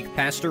 Each week,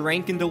 Pastor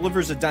Rankin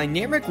delivers a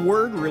dynamic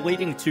word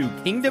relating to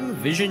Kingdom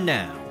Vision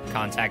Now.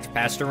 Contact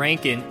Pastor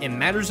Rankin in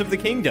Matters of the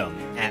Kingdom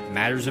at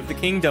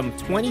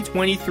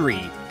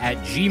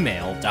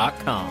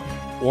mattersofthekingdom2023@gmail.com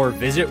or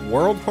visit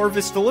World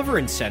Harvest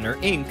Deliverance Center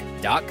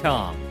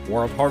Inc.com.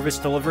 World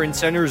Harvest Deliverance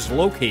Center is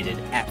located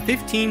at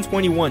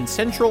 1521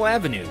 Central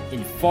Avenue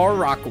in Far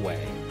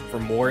Rockaway. For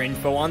more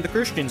info on the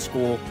Christian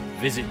School,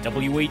 visit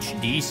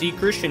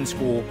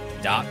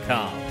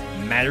whdcchristianschool.com.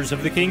 Matters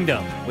of the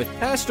Kingdom with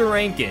Pastor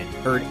Rankin,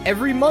 heard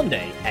every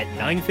Monday at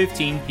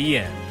 9:15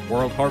 p.m.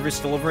 World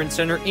Harvest Deliverance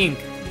Center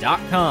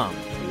Inc.com.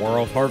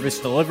 World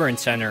Harvest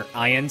Deliverance Center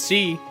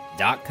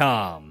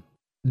Inc.com.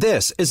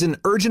 This is an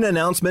urgent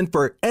announcement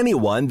for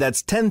anyone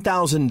that's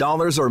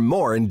 $10,000 or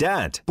more in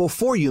debt.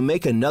 Before you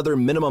make another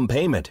minimum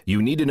payment,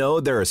 you need to know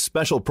there are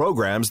special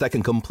programs that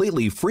can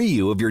completely free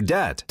you of your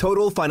debt.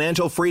 Total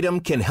Financial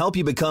Freedom can help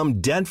you become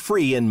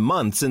debt-free in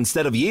months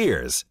instead of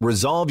years.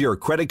 Resolve your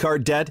credit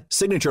card debt,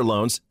 signature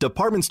loans,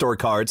 department store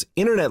cards,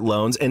 internet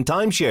loans, and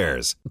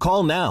timeshares.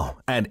 Call now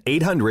at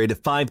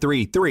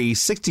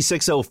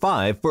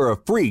 800-533-6605 for a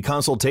free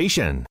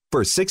consultation.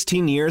 For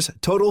 16 years,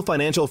 Total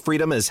Financial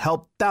Freedom has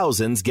helped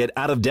thousands get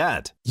out of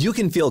debt. You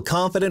can feel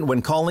confident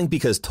when calling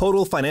because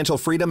Total Financial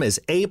Freedom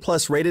is A+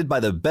 rated by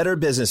the Better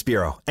Business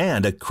Bureau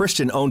and a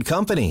Christian-owned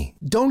company.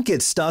 Don't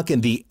get stuck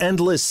in the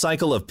endless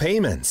cycle of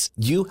payments.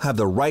 You have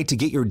the right to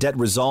get your debt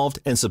resolved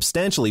and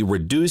substantially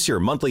reduce your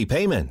monthly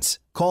payments.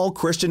 Call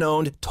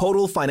Christian-owned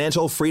Total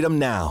Financial Freedom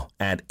now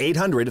at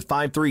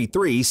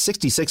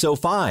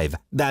 800-533-6605.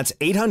 That's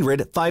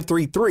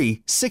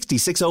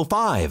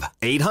 800-533-6605.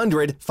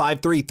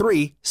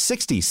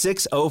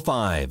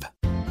 800-533-6605.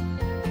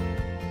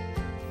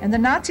 And the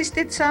Nazis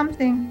did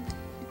something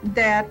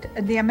that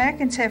the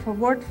Americans have a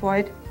word for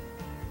it.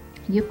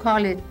 You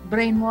call it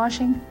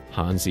brainwashing.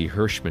 Hansi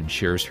Hirschman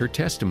shares her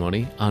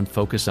testimony on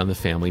Focus on the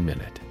Family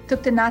Minute. It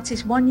took the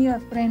Nazis 1 year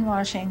of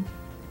brainwashing,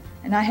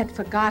 and I had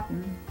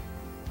forgotten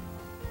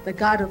the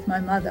God of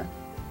my mother.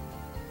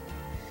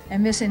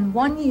 And within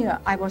 1 year,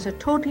 I was a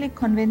totally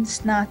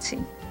convinced Nazi.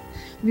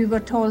 We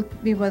were told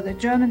we were the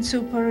German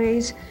super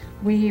race.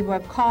 We were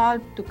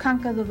called to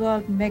conquer the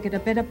world and make it a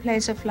better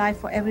place of life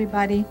for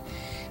everybody.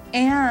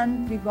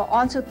 And we were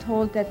also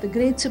told that the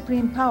great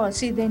supreme power,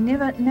 see, they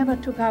never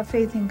took our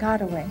faith in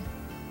God away.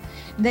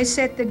 They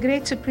said the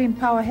great supreme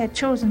power had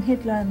chosen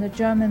Hitler and the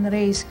German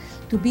race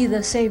to be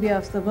the savior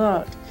of the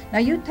world. Now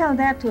you tell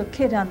that to a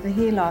kid on the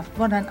hayloft,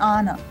 what an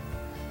honor.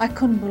 I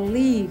couldn't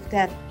believe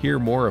that. Hear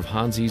more of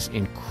Hansi's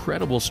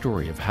incredible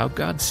story of how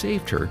God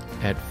saved her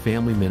at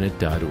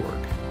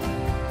FamilyMinute.org.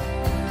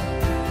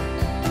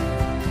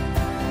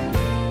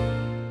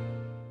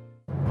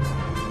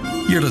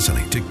 You're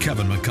listening to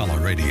Kevin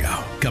McCullough Radio,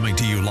 coming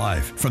to you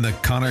live from the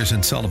Connors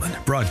and Sullivan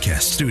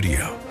Broadcast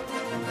Studio.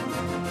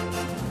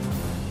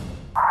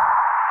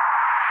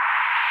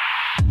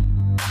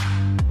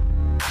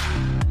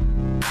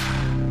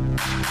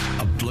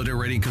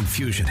 Obliterating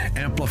confusion,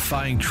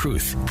 amplifying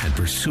truth, and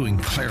pursuing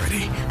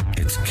clarity.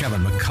 It's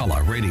Kevin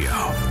McCullough Radio.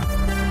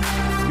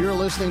 You're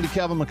listening to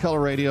Kevin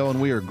McCullough Radio, and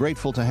we are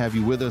grateful to have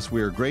you with us.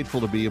 We are grateful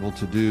to be able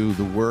to do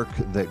the work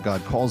that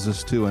God calls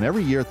us to. And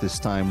every year at this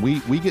time, we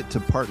get to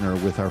partner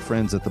with our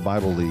friends at the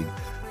Bible League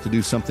to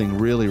do something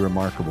really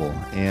remarkable.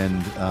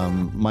 And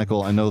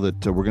Michael, I know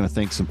that we're going to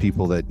thank some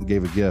people that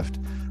gave a gift,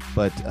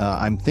 but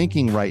I'm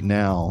thinking right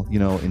now, you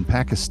know, in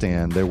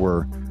Pakistan, there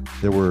were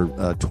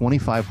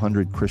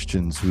 2,500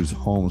 Christians whose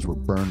homes were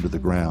burned to the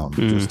ground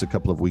just a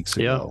couple of weeks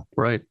ago.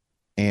 Yeah, right.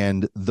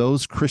 And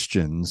those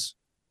Christians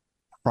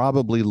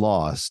probably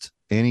lost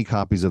any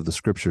copies of the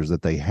scriptures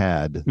that they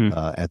had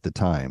at the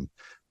time.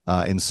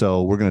 And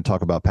so we're going to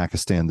talk about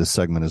Pakistan this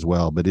segment as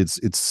well. But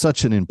it's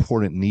such an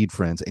important need,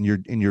 friends. And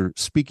you're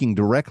speaking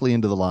directly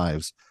into the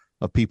lives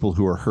of people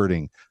who are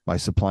hurting by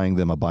supplying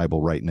them a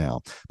Bible right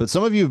now. But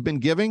some of you have been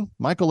giving.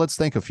 Michael, let's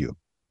thank a few.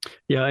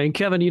 Yeah. And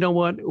Kevin, you know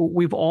what?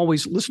 You've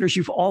always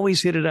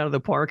hit it out of the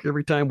park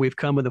every time we've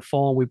come in the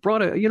fall. We've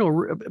brought a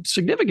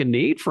significant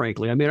need,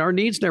 frankly. I mean, our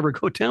needs never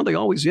go down. They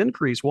always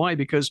increase. Why?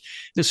 Because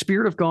the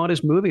Spirit of God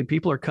is moving.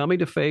 People are coming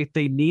to faith.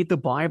 They need the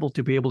Bible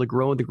to be able to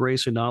grow in the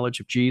grace and knowledge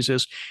of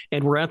Jesus.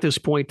 And we're at this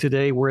point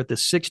today. We're at the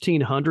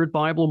 1,600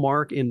 Bible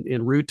mark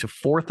en route to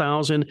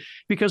 4,000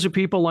 because of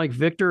people like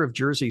Victor of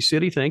Jersey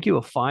City. Thank you.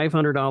 A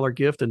 $500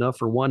 gift, enough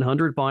for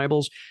 100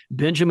 Bibles.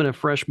 Benjamin of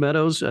Fresh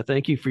Meadows,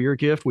 thank you for your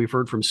gift. We've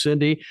heard from from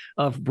Cindy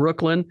of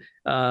Brooklyn.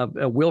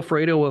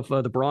 Wilfredo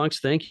of the Bronx,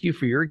 thank you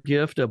for your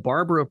gift.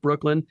 Barbara of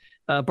Brooklyn.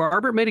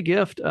 Barbara made a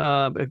gift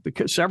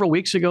several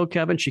weeks ago,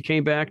 Kevin. She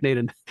came back,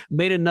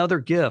 made another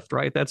gift,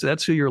 right?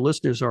 That's who your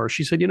listeners are.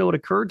 She said, it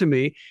occurred to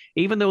me,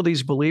 even though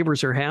these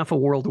believers are half a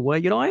world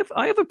away,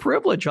 I have a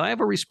privilege. I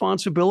have a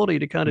responsibility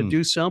to kind of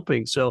do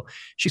something. So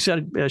she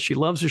said she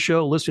loves the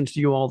show, listens to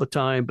you all the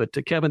time. But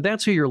Kevin,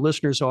 that's who your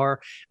listeners are.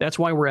 That's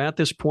why we're at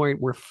this point.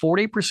 We're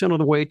 40% of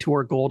the way to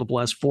our goal to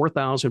bless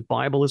 4,000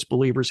 Bibleless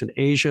believers in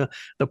Asia,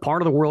 the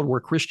part of the world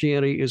where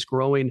Christianity is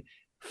growing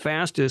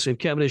fastest. And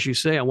Kevin, as you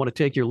say, I want to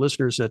take your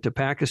listeners to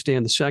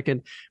Pakistan, the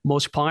second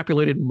most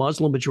populated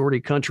Muslim majority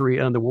country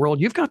in the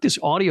world. You've got this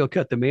audio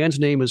cut. The man's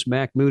name is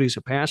Mac Moody. He's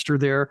a pastor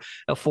there,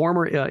 a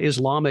former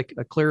Islamic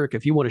cleric.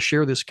 If you want to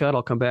share this cut,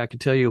 I'll come back and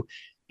tell you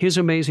his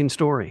amazing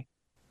story.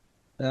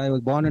 I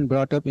was born and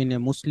brought up in a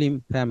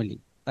Muslim family.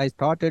 I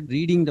started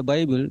reading the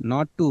Bible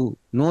not to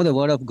know the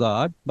word of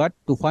God, but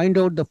to find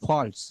out the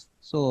faults.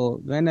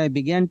 So when I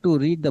began to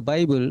read the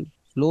Bible,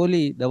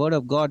 slowly the word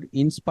of God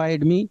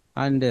inspired me,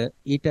 and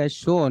it has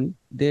shown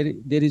there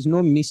is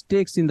no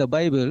mistakes in the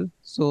Bible.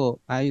 So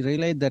I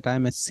realized that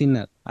I'm a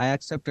sinner. I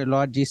accepted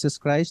Lord Jesus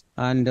Christ,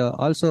 and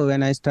also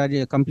when I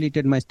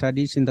completed my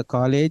studies in the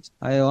college,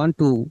 I want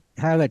to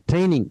have a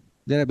training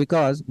there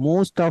because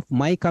most of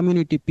my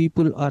community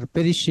people are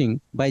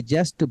perishing by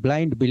just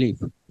blind belief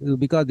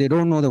because they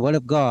don't know the word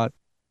of God.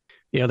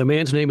 Yeah, the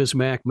man's name is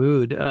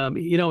Mahmood.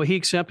 He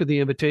accepted the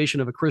invitation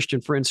of a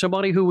Christian friend,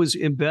 somebody who was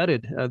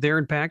embedded there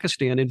in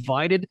Pakistan,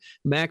 invited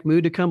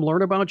Mahmood to come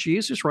learn about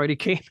Jesus, right? He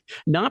came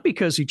not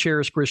because he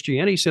cherished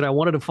Christianity. He said, I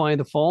wanted to find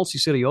the faults. He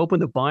said he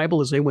opened the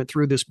Bible as they went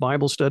through this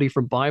Bible study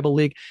from Bible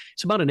League.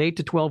 It's about an 8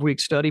 to 12 week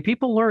study.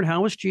 People learn,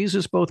 how is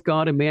Jesus both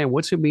God and man?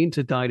 What's it mean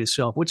to die to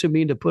self? What's it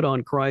mean to put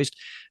on Christ?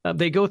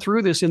 They go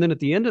through this, and then at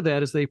the end of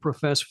that, as they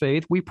profess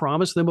faith, we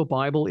promise them a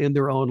Bible in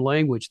their own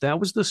language. That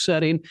was the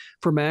setting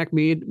for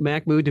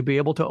Mahmood to be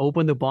able to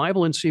open the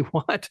Bible and see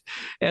what,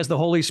 as the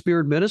Holy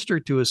Spirit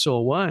ministered to his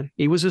soul, what?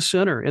 He was a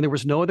sinner, and there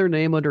was no other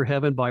name under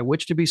heaven by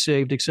which to be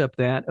saved except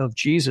that of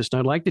Jesus. And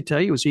I'd like to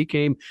tell you, as he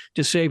came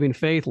to saving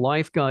faith,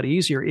 life got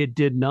easier. It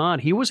did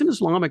not. He was an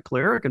Islamic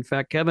cleric. In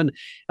fact, Kevin,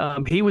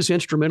 he was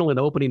instrumental in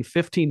opening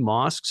 15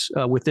 mosques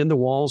within the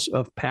walls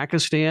of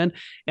Pakistan,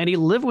 and he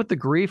lived with the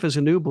grief as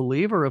a new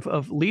believer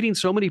of leading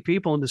so many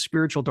people into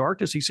spiritual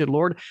darkness. He said,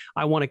 Lord,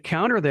 I want to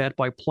counter that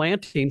by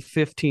planting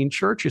 15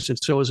 churches. And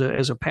so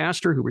as a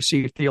pastor who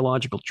received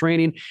theological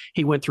training,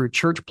 he went through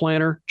church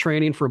planner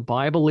training for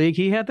Bible League.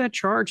 He had that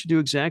charge to do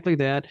exactly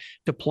that,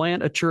 to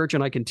plant a church.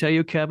 And I can tell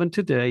you, Kevin,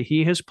 today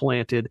he has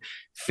planted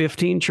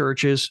 15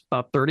 churches,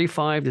 about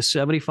 35 to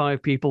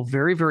 75 people,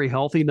 very, very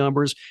healthy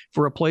numbers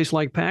for a place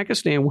like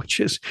Pakistan, which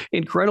is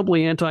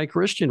incredibly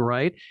anti-Christian,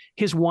 right?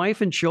 His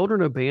wife and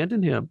children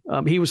abandoned him.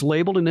 He was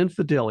labeled an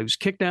infidel. He was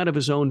kicked out of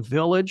his own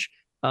village.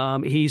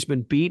 He's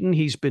been beaten.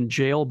 He's been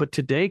jailed. But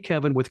today,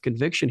 Kevin, with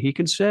conviction, he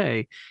can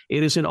say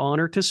it is an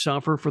honor to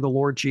suffer for the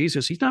Lord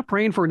Jesus. He's not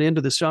praying for an end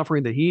to the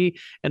suffering that he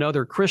and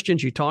other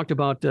Christians, you talked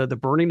about the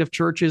burning of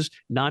churches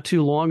not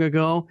too long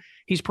ago.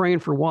 He's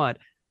praying for what?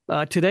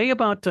 Today,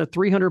 about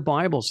 300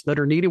 Bibles that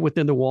are needed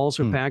within the walls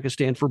of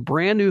Pakistan for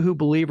brand new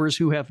believers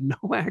who have no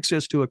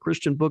access to a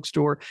Christian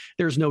bookstore.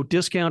 There's no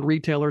discount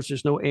retailers.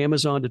 There's no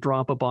Amazon to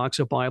drop a box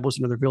of Bibles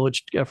into their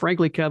village.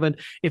 Frankly, Kevin,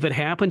 if it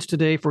happens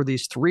today for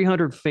these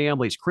 300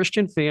 families,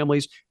 Christian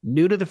families,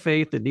 new to the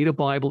faith that need a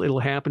Bible, it'll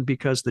happen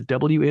because the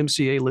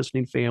WMCA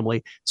listening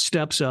family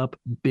steps up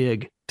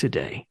big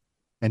today.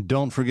 And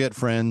don't forget,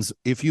 friends,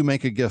 if you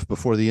make a gift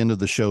before the end of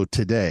the show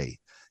today,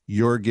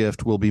 your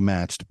gift will be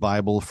matched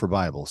Bible for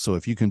Bible. So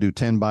if you can do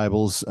 10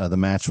 Bibles, the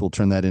match will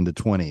turn that into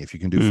 20. If you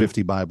can do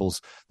 50 Bibles,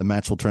 the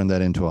match will turn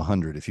that into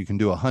 100. If you can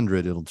do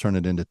 100, it'll turn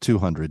it into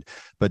 200.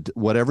 But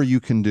whatever you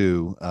can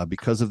do,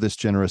 because of this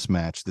generous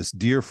match, this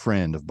dear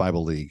friend of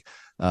Bible League,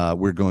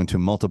 we're going to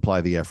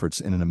multiply the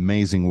efforts in an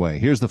amazing way.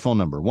 Here's the phone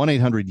number,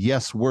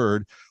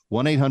 1-800-YES-WORD,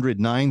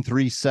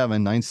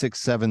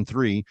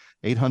 1-800-937-9673,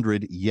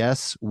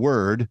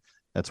 800-YES-WORD.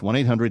 That's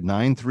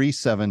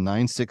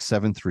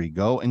 1-800-937-9673.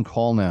 Go and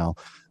call now.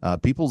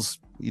 People's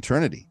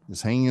eternity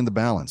is hanging in the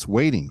balance,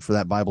 waiting for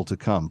that Bible to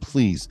come.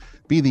 Please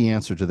be the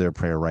answer to their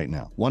prayer right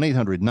now.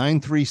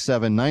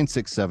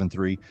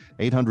 1-800-937-9673,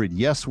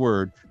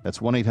 800-YES-WORD. That's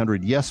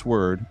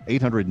 1-800-YES-WORD,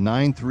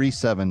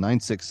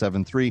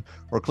 800-937-9673,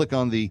 or click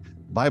on the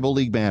Bible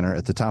League banner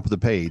at the top of the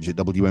page at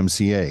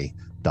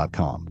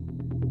WMCA.com.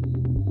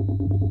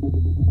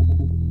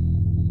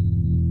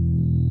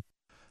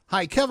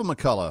 Hi, Kevin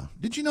McCullough.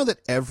 Did you know that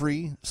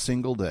every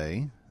single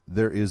day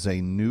there is a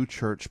new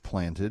church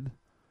planted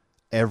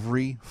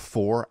every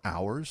 4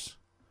 hours?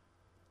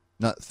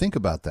 Now, think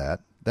about that.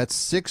 That's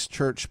six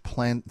churches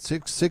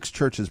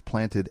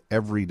planted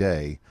every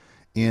day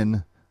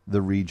in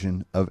the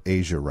region of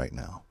Asia right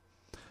now.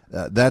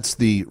 That's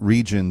the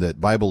region that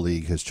Bible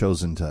League has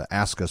chosen to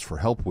ask us for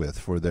help with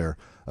for their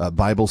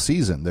Bible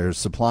season. They're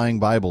supplying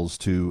Bibles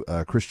to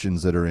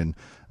Christians that are in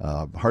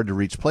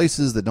hard-to-reach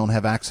places that don't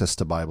have access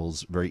to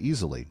Bibles very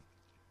easily.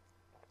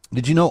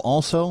 Did you know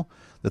also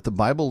that the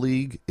Bible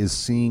League is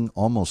seeing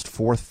almost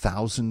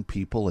 4,000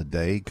 people a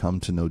day come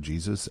to know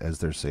Jesus as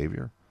their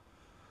Savior?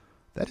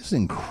 That is an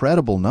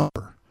incredible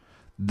number.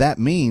 That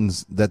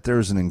means that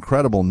there's an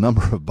incredible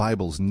number of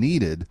Bibles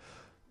needed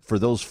for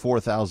those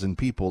 4,000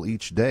 people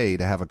each day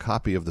to have a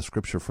copy of the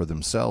Scripture for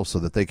themselves so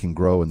that they can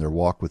grow in their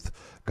walk with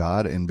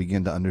God and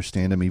begin to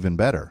understand Him even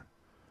better.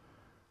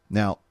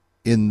 Now,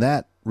 in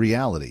that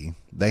reality,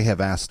 they have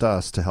asked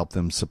us to help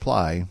them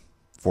supply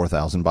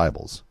 4,000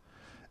 Bibles.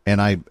 And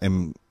I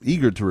am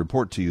eager to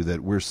report to you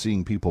that we're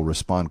seeing people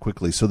respond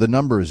quickly. So the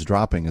number is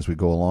dropping as we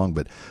go along.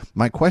 But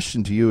my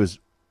question to you is,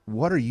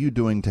 what are you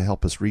doing to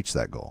help us reach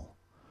that goal?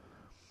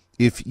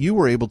 If you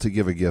were able to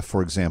give a gift,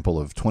 for example,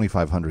 of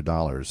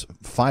 $2,500,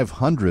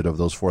 500 of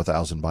those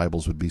 4,000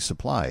 Bibles would be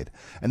supplied.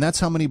 And that's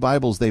how many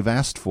Bibles they've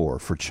asked for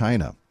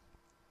China,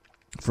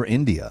 for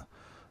India,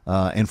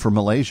 and for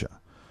Malaysia.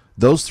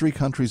 Those three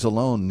countries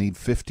alone need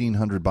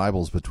 1,500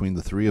 Bibles between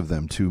the three of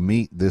them to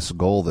meet this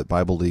goal that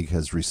Bible League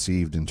has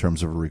received in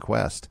terms of a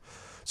request.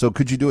 So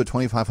could you do a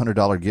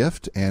 $2,500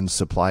 gift and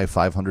supply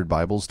 500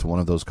 Bibles to one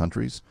of those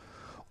countries?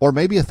 Or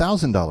maybe a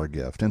 $1,000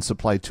 gift and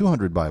supply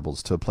 200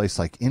 Bibles to a place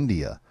like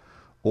India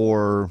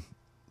or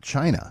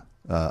China.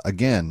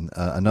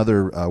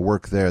 Another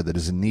work there that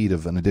is in need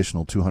of an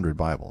additional 200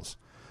 Bibles.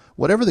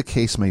 Whatever the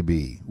case may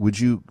be, would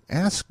you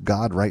ask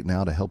God right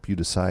now to help you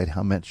decide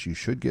how much you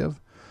should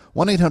give?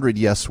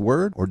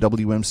 1-800-YES-WORD or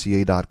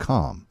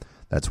WMCA.com.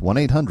 That's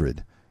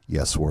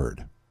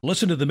 1-800-YES-WORD.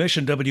 Listen to The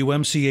Mission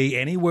WMCA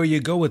anywhere you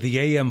go with the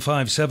AM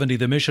 570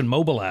 The Mission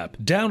mobile app.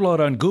 Download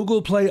on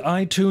Google Play,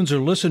 iTunes, or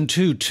listen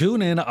to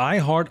TuneIn,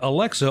 iHeart,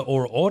 Alexa,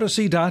 or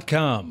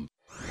Odyssey.com.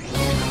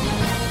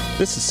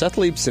 This is Seth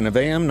Leibson of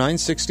AM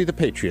 960 The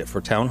Patriot for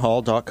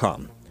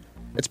townhall.com.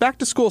 It's back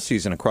to school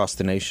season across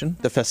the nation.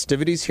 The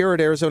festivities here at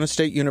Arizona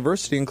State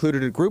University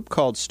included a group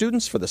called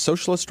Students for the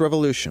Socialist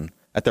Revolution.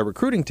 At their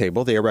recruiting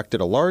table, they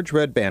erected a large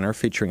red banner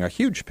featuring a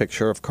huge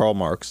picture of Karl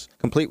Marx,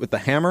 complete with the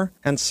hammer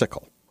and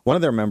sickle. One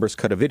of their members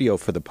cut a video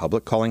for the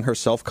public calling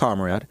herself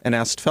comrade and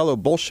asked fellow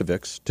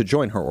Bolsheviks to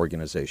join her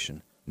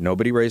organization.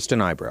 Nobody raised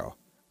an eyebrow.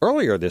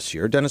 Earlier this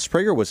year, Dennis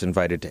Prager was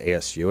invited to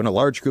ASU, and a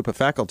large group of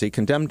faculty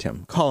condemned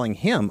him, calling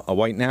him a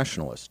white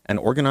nationalist, and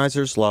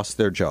organizers lost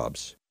their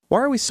jobs. Why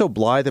are we so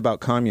blithe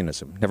about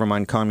communism, never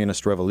mind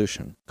communist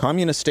revolution?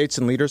 Communist states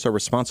and leaders are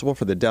responsible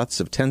for the deaths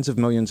of tens of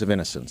millions of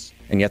innocents,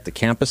 and yet the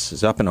campus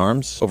is up in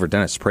arms over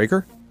Dennis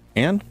Prager?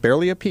 And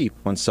barely a peep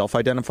when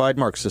self-identified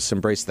Marxists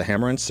embrace the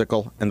hammer and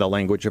sickle and the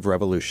language of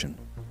revolution.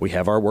 We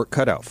have our work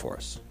cut out for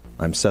us.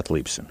 I'm Seth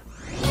Leibson.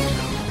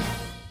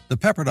 The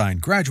Pepperdine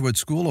Graduate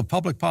School of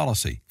Public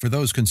Policy for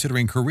those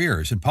considering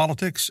careers in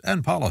politics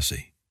and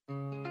policy.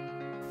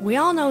 We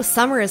all know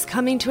summer is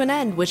coming to an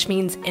end, which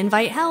means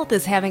Invite Health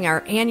is having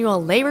our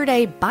annual Labor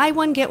Day buy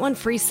one get one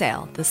free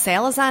sale. The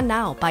sale is on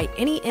now. Buy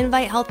any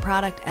Invite Health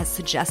product at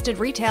suggested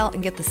retail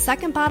and get the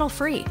second bottle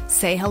free.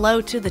 Say hello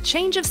to the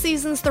change of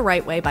seasons the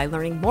right way by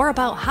learning more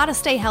about how to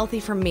stay healthy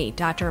from me,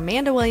 Dr.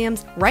 Amanda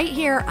Williams, right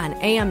here on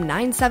AM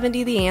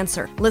 970 The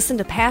Answer. Listen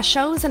to past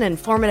shows and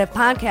informative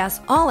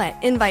podcasts all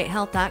at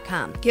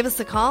invitehealth.com. Give us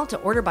a call to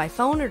order by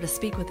phone or to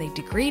speak with a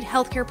degreed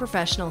healthcare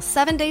professional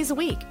 7 days a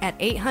week at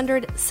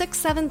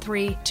 800-673-2345.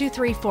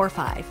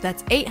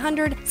 That's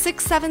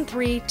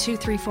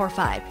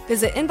 800-673-2345.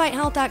 Visit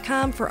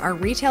invitehealth.com for our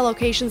retail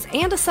locations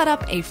and to set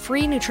up a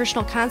free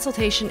nutritional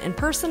consultation in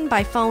person,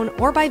 by phone,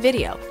 or by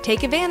video.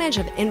 Take advantage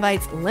of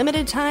Invite's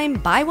limited time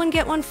buy one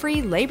get one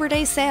free Labor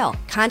Day sale.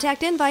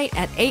 Contact Invite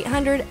at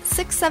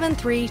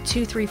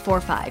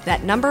 800-673-2345.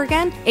 That number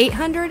again,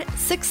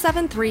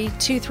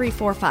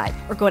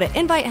 800-673-2345. Or go to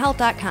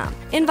invitehealth.com.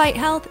 Invite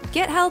Health,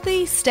 get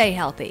healthy, stay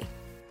healthy.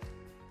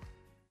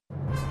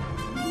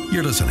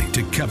 You're listening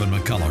to Kevin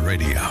McCullough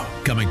Radio,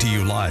 coming to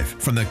you live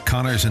from the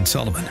Connors and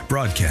Sullivan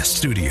Broadcast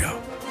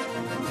Studio.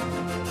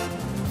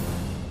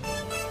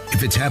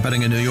 If it's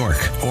happening in New York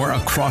or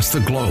across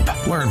the globe,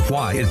 learn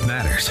why it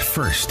matters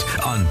first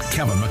on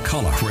Kevin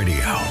McCullough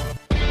Radio.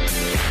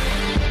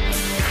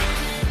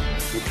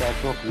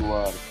 Because of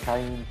your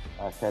kind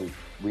help,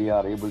 we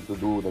are able to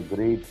do the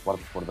great work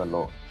for the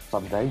Lord.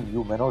 Sometimes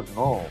you may not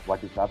know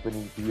what is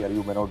happening here,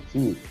 you may not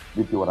see it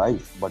with your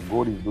eyes, but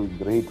God is doing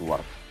great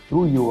work.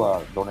 Through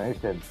your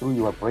donation, through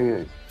your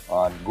prayers,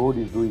 God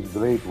is doing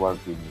great work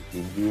in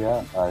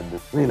India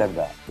and Sri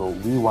Lanka. So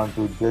we want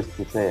to just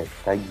say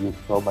thank you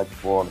so much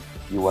for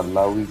your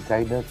loving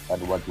kindness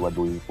and what you are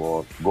doing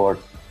for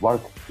God's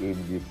work in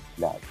this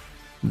land.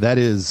 That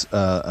is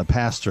a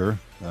pastor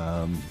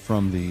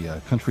from the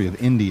country of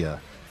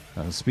India,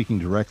 speaking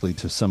directly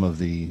to some of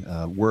the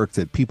work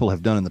that people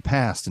have done in the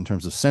past in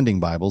terms of sending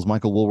Bibles.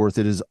 Michael Woolworth,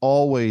 it is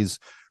always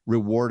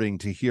rewarding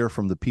to hear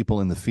from the people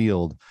in the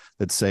field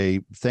that say,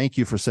 thank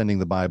you for sending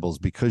the Bibles,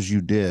 because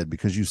you did,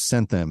 because you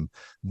sent them.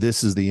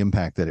 This is the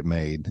impact that it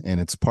made.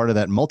 And it's part of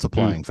that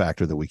multiplying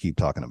factor that we keep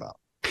talking about.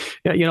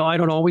 Yeah, I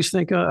don't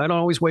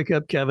always wake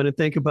up, Kevin, and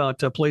think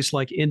about a place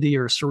like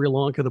India or Sri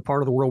Lanka, the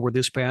part of the world where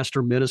this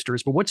pastor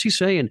ministers. But what's he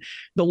saying?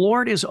 The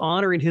Lord is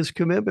honoring his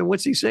commitment.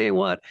 What's he saying?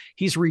 What?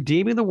 He's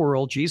redeeming the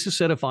world. Jesus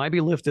said, if I be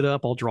lifted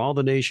up, I'll draw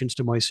the nations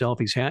to myself.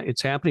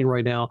 It's happening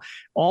right now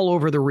all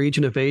over the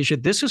region of Asia.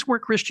 This is where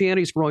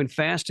Christianity is growing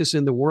fastest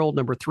in the world.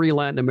 Number 3,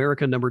 Latin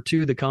America. Number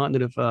 2, the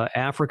continent of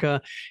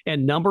Africa.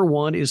 And number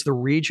 1 is the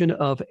region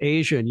of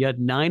Asia. And yet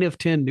 9 of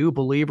 10 new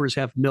believers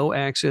have no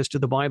access to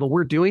the Bible.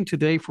 We're doing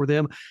today for them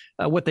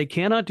what they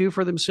cannot do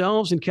for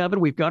themselves. And Kevin,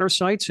 we've got our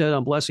sights set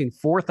on blessing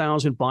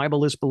 4,000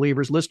 Bible-less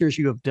believers. Listeners,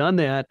 you have done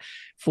that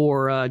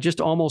for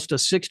just almost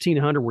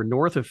 1,600. We're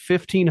north of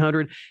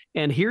 1,500.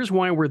 And here's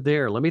why we're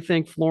there. Let me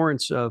thank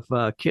Florence of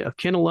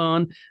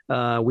Kinnelon.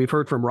 We've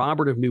heard from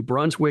Robert of New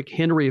Brunswick,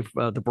 Henry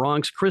of the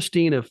Bronx,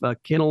 Christine of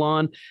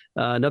Kinnelon.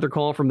 Another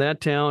call from that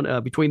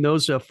town. Between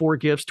those 4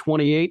 gifts,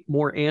 28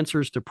 more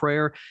answers to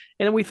prayer.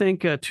 And then we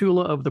thank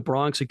Tula of the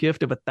Bronx, a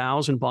gift of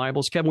 1,000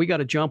 Bibles. Kevin, we got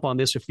to jump on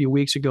this a few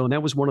weeks ago, and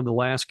that was one of the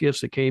last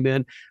gifts that came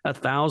in,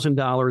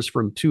 $1,000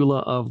 from Tula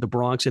of the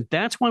Bronx. And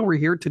that's why we're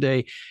here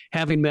today,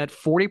 having met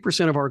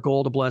 40% of our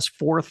goal to bless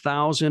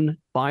 4,000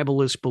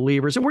 Bible-less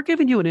believers. And we're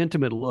giving you an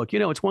intimate look.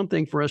 It's one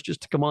thing for us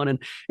just to come on and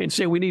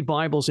say we need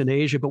Bibles in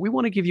Asia, but we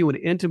want to give you an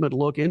intimate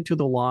look into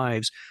the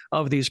lives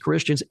of these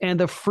Christians and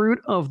the fruit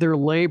of their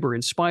labor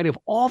in spite of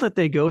all that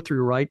they go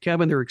through, right,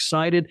 Kevin? They're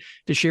excited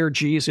to share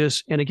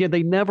Jesus. And again,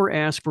 they never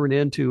ask for an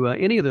end to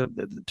any of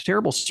the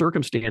terrible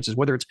circumstances,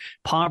 whether it's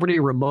poverty,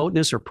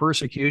 remoteness, or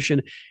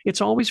persecution.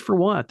 It's always for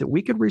what? That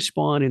we could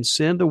respond and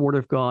send the word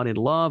of God in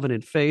love and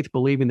in faith,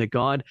 believing that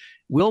God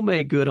will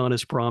make good on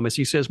his promise.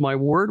 He says, my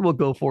word will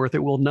go forth.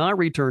 It will not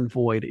return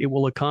void. It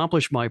will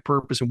accomplish my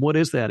purpose. And what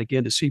is that?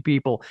 Again, to see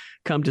people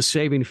come to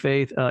saving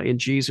faith in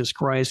Jesus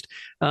Christ.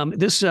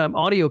 This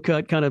audio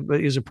cut kind of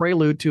is a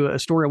prelude to a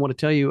story I want to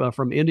tell you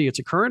from India. It's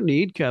a current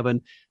need,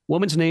 Kevin.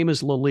 Woman's name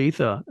is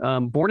Lalitha,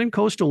 born in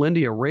coastal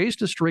India,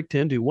 raised a strict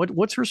Hindu.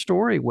 What's her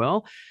story?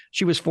 Well,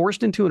 she was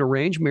forced into an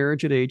arranged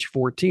marriage at age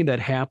 14. That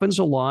happens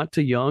a lot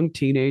to young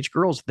teenage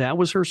girls. That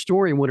was her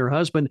story. When her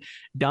husband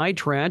died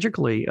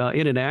tragically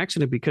in an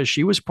accident because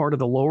she was part of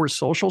the lower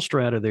social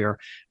strata there,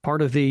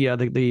 part of the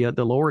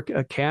lower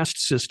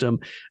caste system,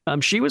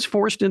 she was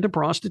forced into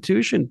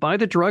prostitution by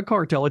the drug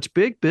cartel. It's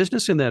big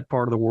business in that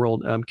part of the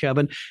world,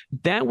 Kevin.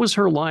 That was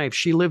her life.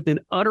 She lived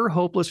in utter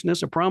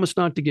hopelessness. I promise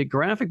not to get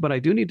graphic, but I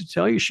do need to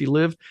tell you, she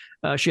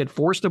had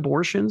forced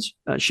abortions.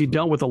 She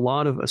dealt with a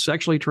lot of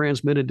sexually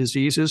transmitted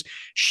diseases.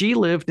 She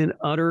lived in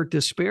utter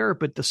despair.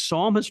 But the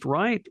psalmist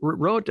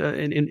wrote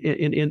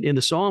in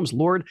the Psalms,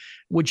 Lord,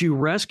 would you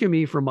rescue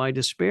me from my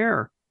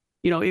despair?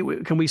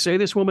 Can we say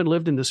this woman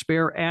lived in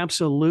despair?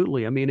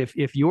 Absolutely. I mean,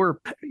 if you're,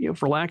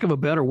 for lack of a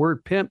better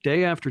word, pimped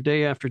day after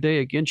day after day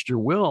against your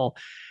will,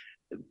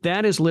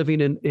 that is living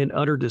in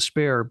utter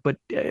despair. But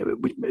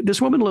this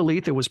woman,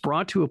 Lalitha, was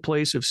brought to a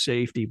place of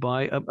safety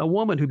by a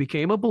woman who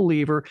became a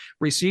believer,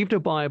 received a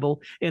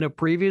Bible in a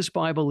previous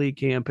Bible League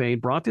campaign,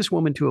 brought this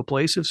woman to a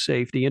place of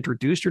safety,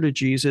 introduced her to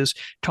Jesus,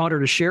 taught her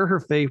to share her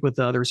faith with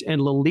others.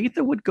 And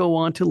Lalitha would go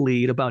on to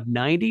lead about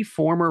 90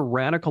 former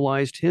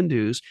radicalized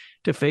Hindus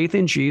to faith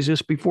in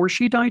Jesus before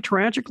she died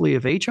tragically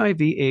of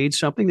HIV/AIDS,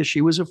 something that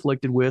she was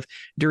afflicted with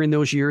during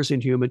those years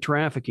in human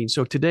trafficking.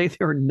 So today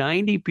there are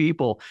 90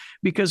 people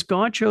because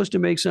God chose to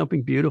make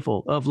something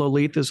beautiful of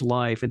Lalitha's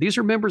life. And these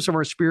are members of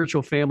our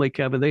spiritual family,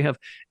 Kevin. They have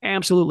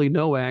absolutely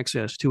no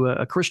access to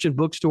a Christian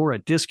bookstore, a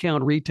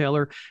discount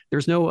retailer.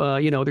 There's no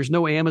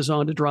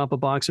Amazon to drop a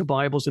box of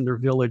Bibles in their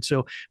village.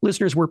 So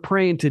listeners, we're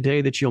praying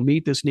today that you'll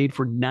meet this need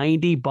for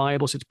 90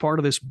 Bibles. It's part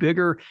of this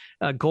bigger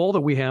goal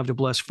that we have to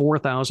bless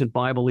 4,000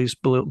 Bible-less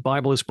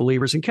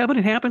believers. And Kevin,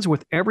 it happens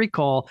with every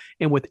call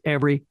and with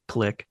every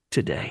click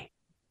today.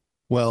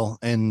 Well,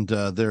 and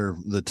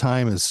the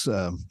time is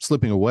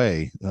slipping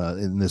away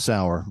in this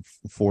hour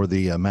for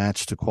the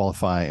match to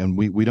qualify, and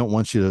we don't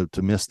want you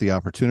to miss the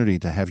opportunity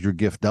to have your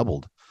gift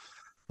doubled.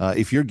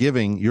 If you're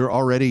giving, you're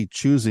already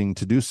choosing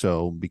to do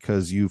so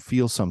because you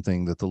feel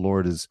something that the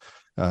Lord is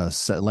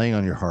laying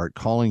on your heart,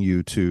 calling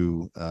you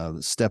to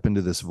step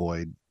into this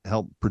void,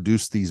 help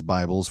produce these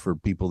Bibles for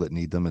people that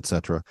need them,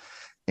 etc.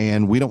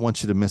 And we don't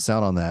want you to miss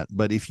out on that.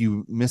 But if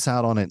you miss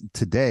out on it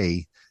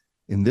today,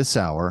 in this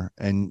hour,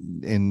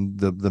 and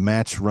the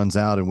match runs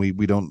out, and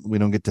we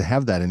don't get to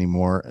have that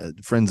anymore,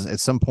 friends,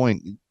 at some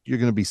point you're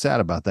going to be sad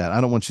about that.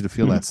 I don't want you to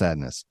feel that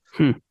sadness.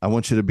 I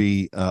want you to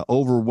be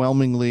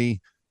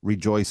overwhelmingly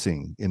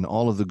rejoicing in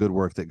all of the good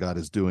work that God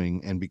is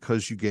doing, and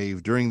because you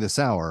gave during this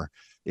hour,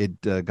 it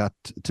got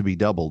to be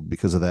doubled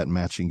because of that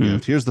matching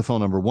gift. Here's the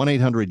phone number: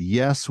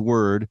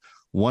 1-800-YES-WORD,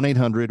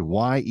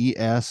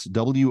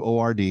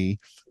 1-800-YES-WORD,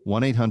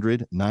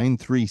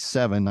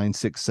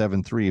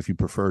 1-800-937-9673 if you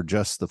prefer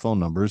just the phone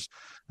numbers,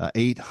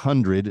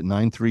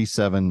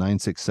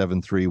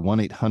 800-937-9673,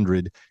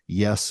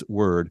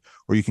 1-800-YES-WORD,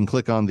 or you can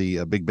click on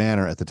the big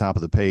banner at the top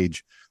of the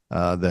page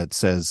that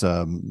says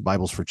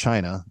Bibles for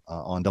China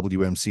on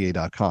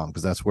WMCA.com,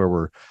 because that's where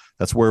we're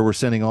That's where we're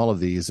sending all of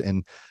these.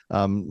 And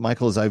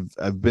Michael, as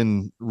I've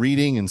been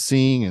reading and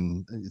seeing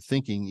and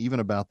thinking even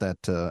about that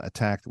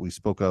attack that we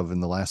spoke of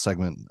in the last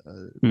segment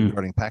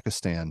regarding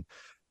Pakistan,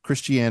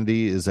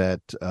 Christianity is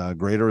at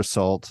greater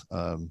assault,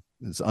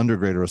 is under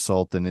greater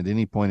assault than at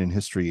any point in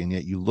history. And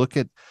yet you look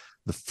at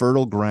the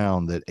fertile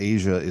ground that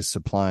Asia is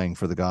supplying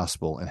for the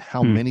gospel and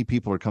how many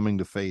people are coming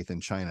to faith in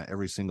China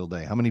every single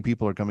day, how many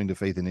people are coming to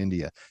faith in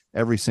India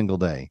every single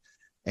day.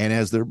 And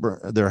as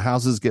their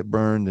houses get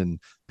burned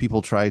and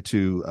people try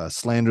to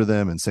slander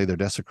them and say they're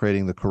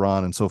desecrating the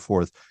Quran and so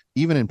forth,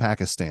 even in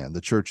Pakistan,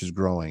 the church is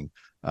growing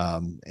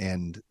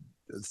and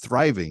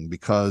thriving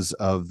because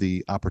of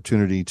the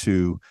opportunity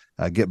to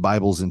get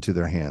Bibles into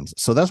their hands.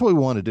 So that's what we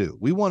want to do.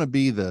 We want to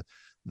be the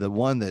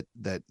one that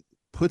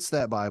puts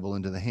that Bible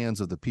into the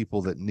hands of the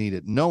people that need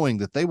it, knowing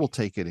that they will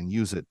take it and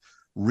use it,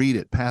 read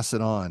it, pass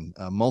it on,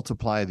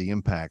 multiply the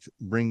impact,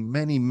 bring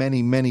many,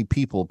 many, many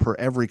people per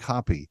every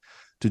copy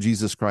to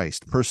Jesus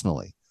Christ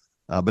personally.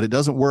 But it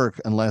doesn't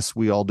work unless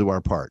we all do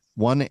our part.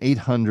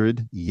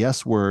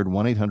 1-800-YES-WORD,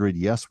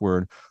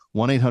 1-800-YES-WORD,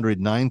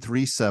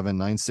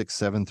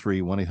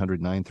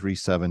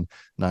 1-800-937-9673,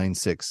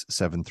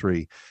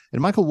 1-800-937-9673.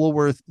 And Michael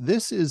Woolworth,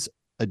 this is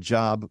a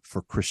job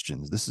for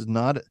Christians. This is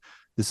not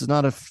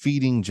a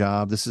feeding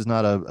job. This is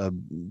not a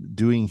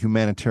doing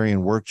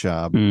humanitarian work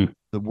job.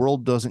 The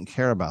world doesn't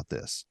care about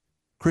this.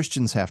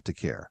 Christians have to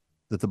care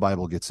that the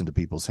Bible gets into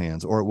people's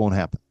hands, or it won't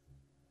happen.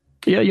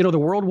 Yeah, the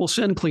world will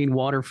send clean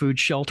water, food,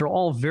 shelter,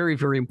 all very,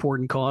 very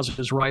important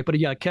causes, right? But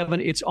yeah, Kevin,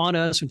 it's on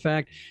us. In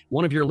fact,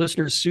 one of your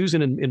listeners,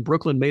 Susan in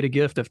Brooklyn, made a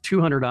gift of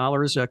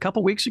 $200 a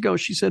couple weeks ago.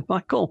 She said,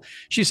 Michael,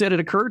 it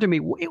occurred to me,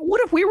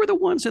 what if we were the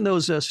ones in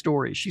those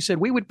stories? She said,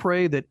 we would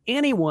pray that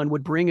anyone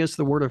would bring us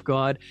the word of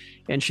God.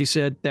 And she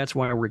said, that's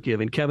why we're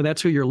giving. Kevin,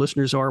 that's who your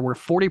listeners are. We're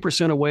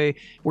 40% away.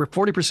 We're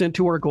 40%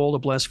 to our goal to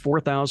bless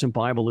 4,000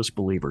 Bible-less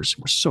believers.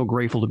 We're so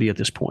grateful to be at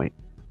this point.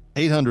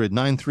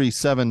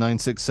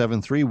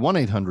 800-937-9673,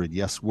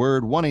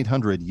 1-800-YES-WORD,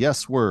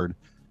 1-800-YES-WORD.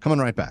 Coming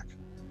right back.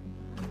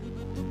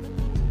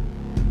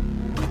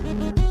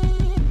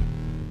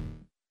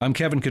 I'm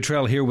Kevin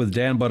Cottrell here with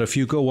Dan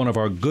Buttafuoco, one of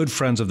our good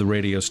friends of the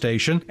radio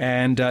station,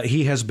 and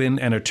he has been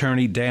an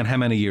attorney. Dan, how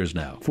many years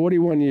now?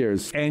 41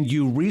 years. And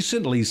you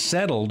recently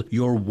settled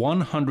your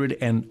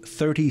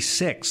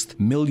 $136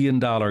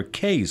 million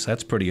case.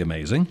 That's pretty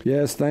amazing.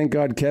 Yes, thank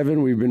God,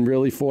 Kevin. We've been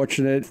really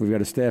fortunate. We've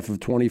got a staff of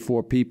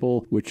 24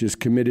 people, which is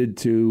committed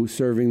to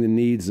serving the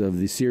needs of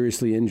the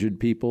seriously injured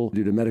people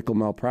due to medical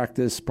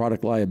malpractice,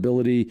 product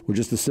liability, or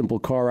just a simple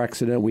car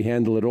accident. We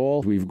handle it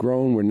all. We've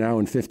grown. We're now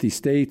in 50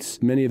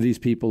 states. Many of these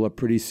people are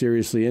pretty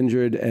seriously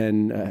injured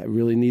and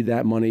really need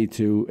that money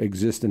to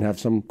exist and have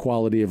some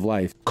quality of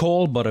life.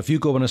 Call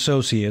Buttafuoco and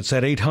Associates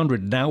at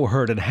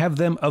 800-NOW-HEART and have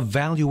them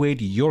evaluate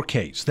your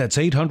case. That's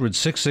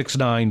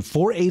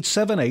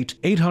 800-669-4878,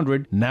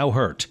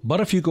 800-NOW-HEART.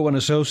 Buttafuoco and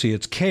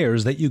Associates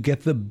cares that you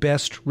get the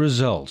best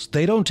results.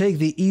 They don't take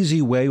the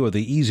easy way or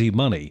the easy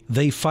money.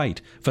 They fight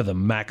for the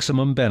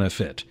maximum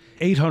benefit.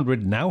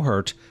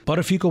 800-NOW-HEART,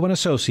 Buttafuoco and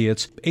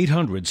Associates,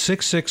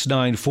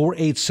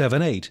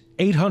 800-669-4878,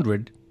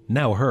 800-NOW-HEART.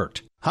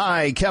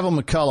 Hi, Kevin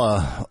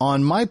McCullough.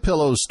 On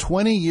MyPillow's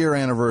 20-year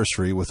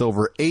anniversary with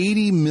over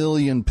 80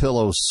 million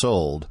pillows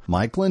sold,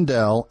 Mike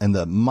Lindell and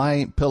the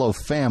MyPillow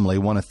family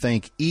want to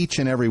thank each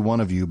and every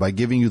one of you by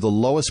giving you the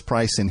lowest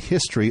price in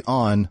history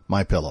on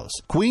MyPillows.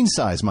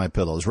 Queen-size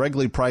MyPillows,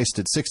 regularly priced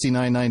at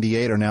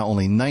 $69.98, are now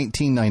only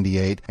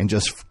 $19.98, and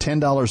just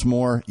 $10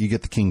 more, you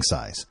get the king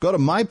size. Go to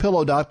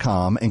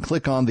MyPillow.com and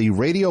click on the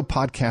Radio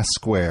Podcast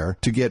Square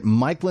to get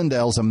Mike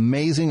Lindell's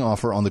amazing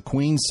offer on the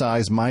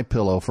queen-size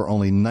MyPillow for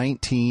only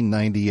 $19.98,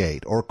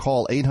 or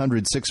call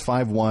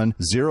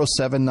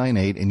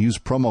 800-651-0798 and use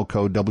promo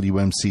code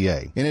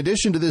WMCA. In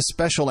addition to this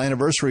special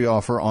anniversary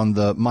offer on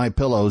the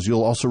MyPillows,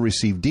 you'll also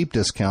receive deep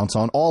discounts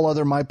on all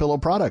other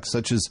MyPillow products,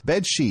 such as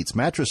bed sheets,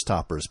 mattress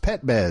toppers,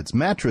 pet beds,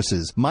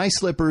 mattresses, My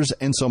Slippers,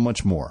 and so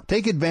much more.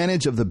 Take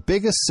advantage of the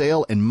biggest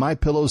sale in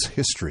MyPillow's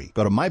history.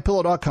 Go to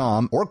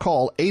MyPillow.com or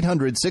call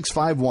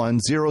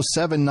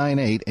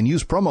 800-651-0798 and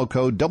use promo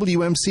code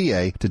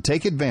WMCA to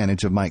take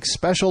advantage of Mike's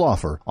special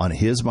offer on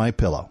his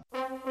MyPillow.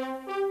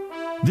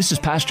 This is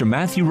Pastor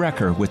Matthew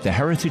Recker with the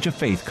Heritage of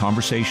Faith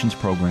Conversations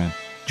program.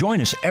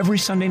 Join us every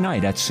Sunday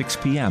night at 6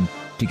 p.m.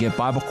 to get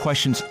Bible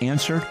questions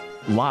answered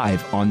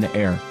live on the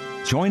air.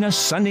 Join us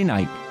Sunday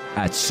night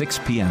at 6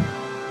 p.m.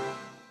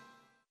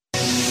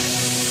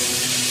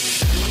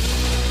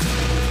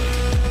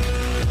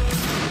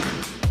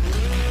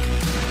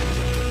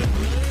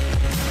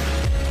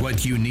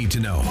 What you need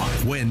to know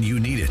when you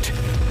need it.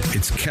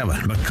 It's Kevin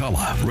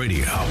McCullough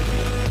Radio.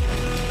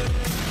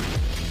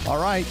 All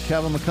right,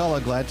 Kevin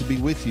McCullough, glad to be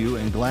with you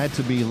and glad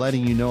to be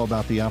letting you know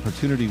about the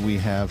opportunity we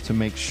have to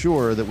make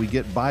sure that we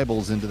get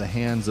Bibles into the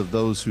hands of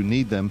those who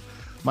need them.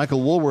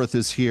 Michael Woolworth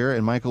is here.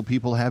 And Michael,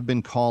 people have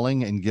been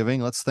calling and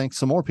giving. Let's thank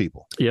some more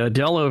people. Yeah,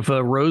 Dell of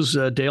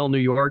Rosedale, New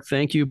York.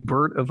 Thank you.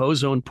 Bert of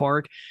Ozone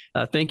Park.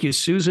 Thank you,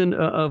 Susan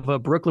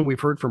of Brooklyn. We've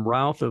heard from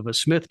Ralph of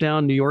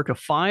Smithtown, New York. A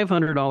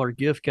 $500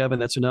 gift, Kevin.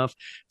 That's enough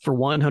for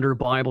 100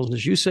 Bibles. And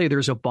as you say,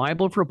 there's a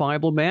Bible for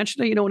Bible match.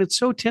 And it's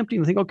so tempting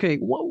to think, okay,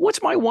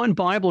 what's my one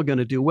Bible going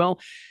to do? Well,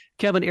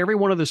 Kevin, every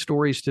one of the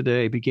stories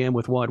today began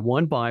with what?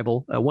 One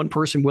Bible, one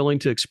person willing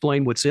to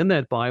explain what's in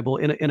that Bible,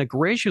 and a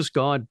gracious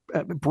God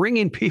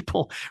bringing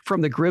people from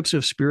the grips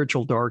of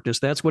spiritual darkness.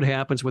 That's what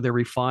happens with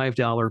every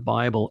 $5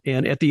 Bible.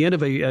 And at the end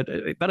of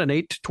about an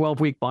 8 to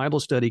 12-week Bible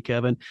study,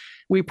 Kevin,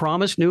 we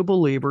promise new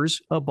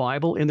believers a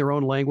Bible in their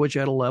own language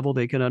at a level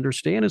they can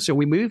understand. And so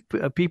we move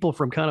people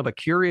from kind of a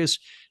curious,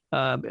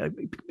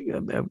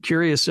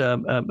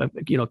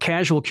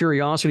 casual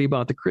curiosity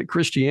about the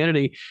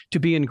Christianity to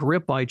being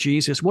gripped by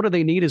Jesus. What do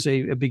they need as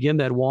they begin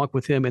that walk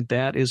with him? And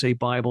that is a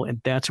Bible. And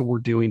that's what we're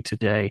doing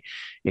today.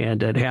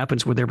 And it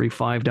happens with every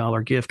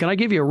 $5 gift. Can I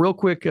give you a real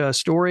quick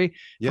story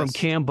from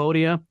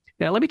Cambodia?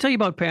 Yeah, let me tell you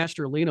about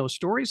Pastor Lino's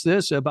stories.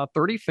 About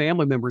 30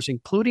 family members,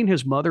 including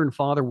his mother and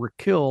father, were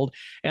killed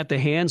at the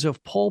hands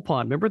of Pol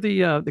Pot. Remember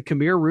the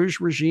Khmer Rouge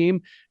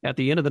regime at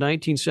the end of the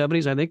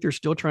 1970s? I think they're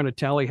still trying to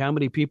tally how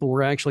many people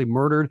were actually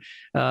murdered.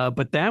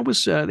 But that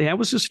was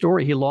his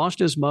story. He lost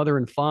his mother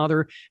and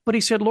father, but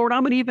he said, "Lord,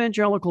 I'm an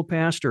evangelical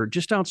pastor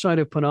just outside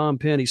of Phnom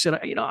Penh." He said,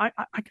 I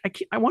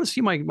want to see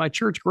my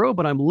church grow,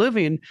 but I'm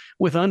living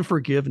with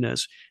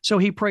unforgiveness. So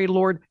he prayed,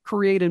 "Lord,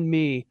 create in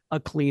me a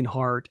clean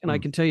heart." And I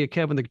can tell you,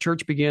 Kevin, the church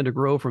began to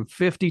grow from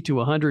 50 to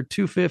 100,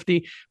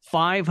 250,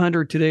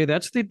 500 today.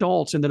 That's the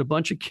adults, and then a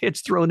bunch of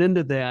kids thrown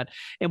into that.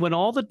 And when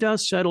all the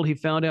dust settled, he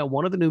found out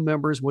one of the new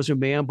members was a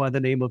man by the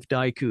name of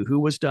Daiku.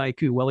 Who was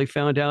Daiku? Well, he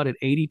found out at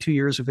 82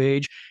 years of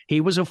age, he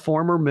was a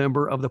former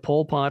member of the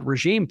Pol Pot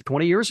regime.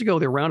 20 years ago,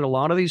 they rounded a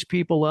lot of these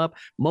people up.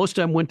 Most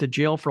of them went to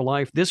jail for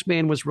life. This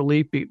man was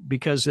released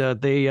because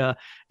they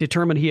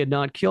determined he had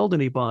not killed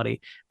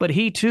anybody. But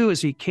he, too,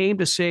 as he came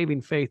to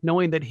saving faith,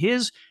 knowing that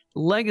his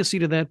legacy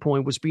to that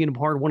point was being a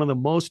part of one of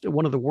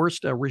the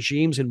worst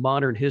regimes in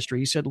modern history.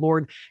 He said,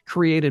 "Lord,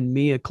 create in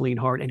me a clean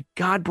heart." And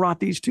God brought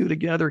these two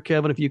together,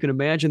 Kevin, if you can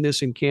imagine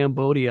this, in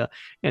Cambodia.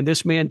 And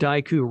this man,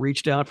 Daiku,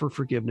 reached out for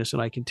forgiveness.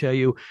 And I can tell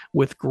you,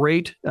 with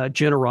great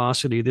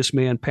generosity, this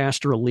man,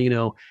 Pastor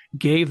Alino,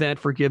 gave that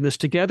forgiveness.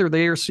 Together,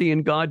 they are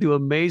seeing God do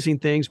amazing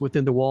things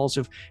within the walls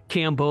of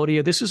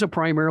Cambodia. This is a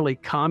primarily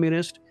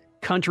communist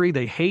country.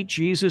 They hate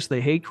Jesus. They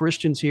hate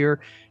Christians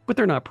here, but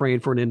they're not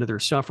praying for an end to their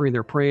suffering.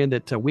 They're praying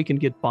that we can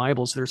get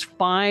Bibles. There's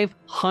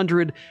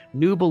 500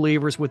 new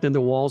believers within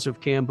the walls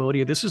of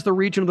Cambodia. This is the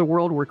region of the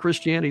world where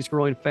Christianity is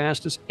growing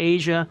fastest,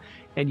 Asia,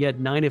 and yet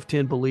 9 of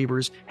 10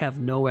 believers have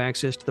no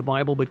access to the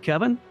Bible. But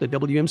Kevin, the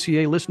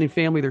WMCA listening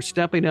family, they're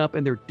stepping up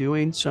and they're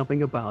doing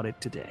something about it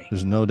today.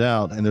 There's no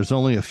doubt. And there's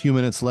only a few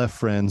minutes left,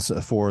 friends,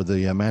 for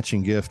the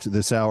matching gift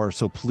this hour.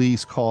 So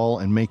please call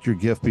and make your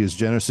gift. Be as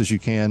generous as you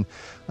can,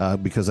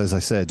 because as I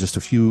said, just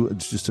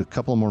a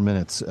couple more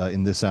minutes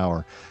in this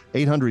hour.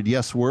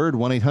 800-YES-WORD,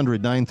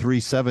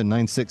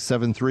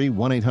 1-800-937-9673,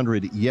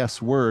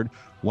 1-800-YES-WORD,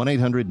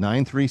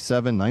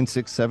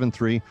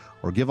 1-800-937-9673,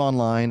 or give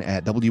online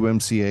at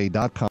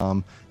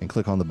WMCA.com and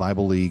click on the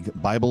Bible League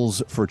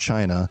Bibles for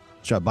China,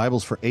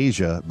 Bibles for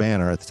Asia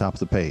banner at the top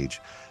of the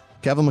page.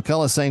 Kevin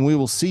McCullough saying we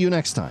will see you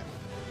next time.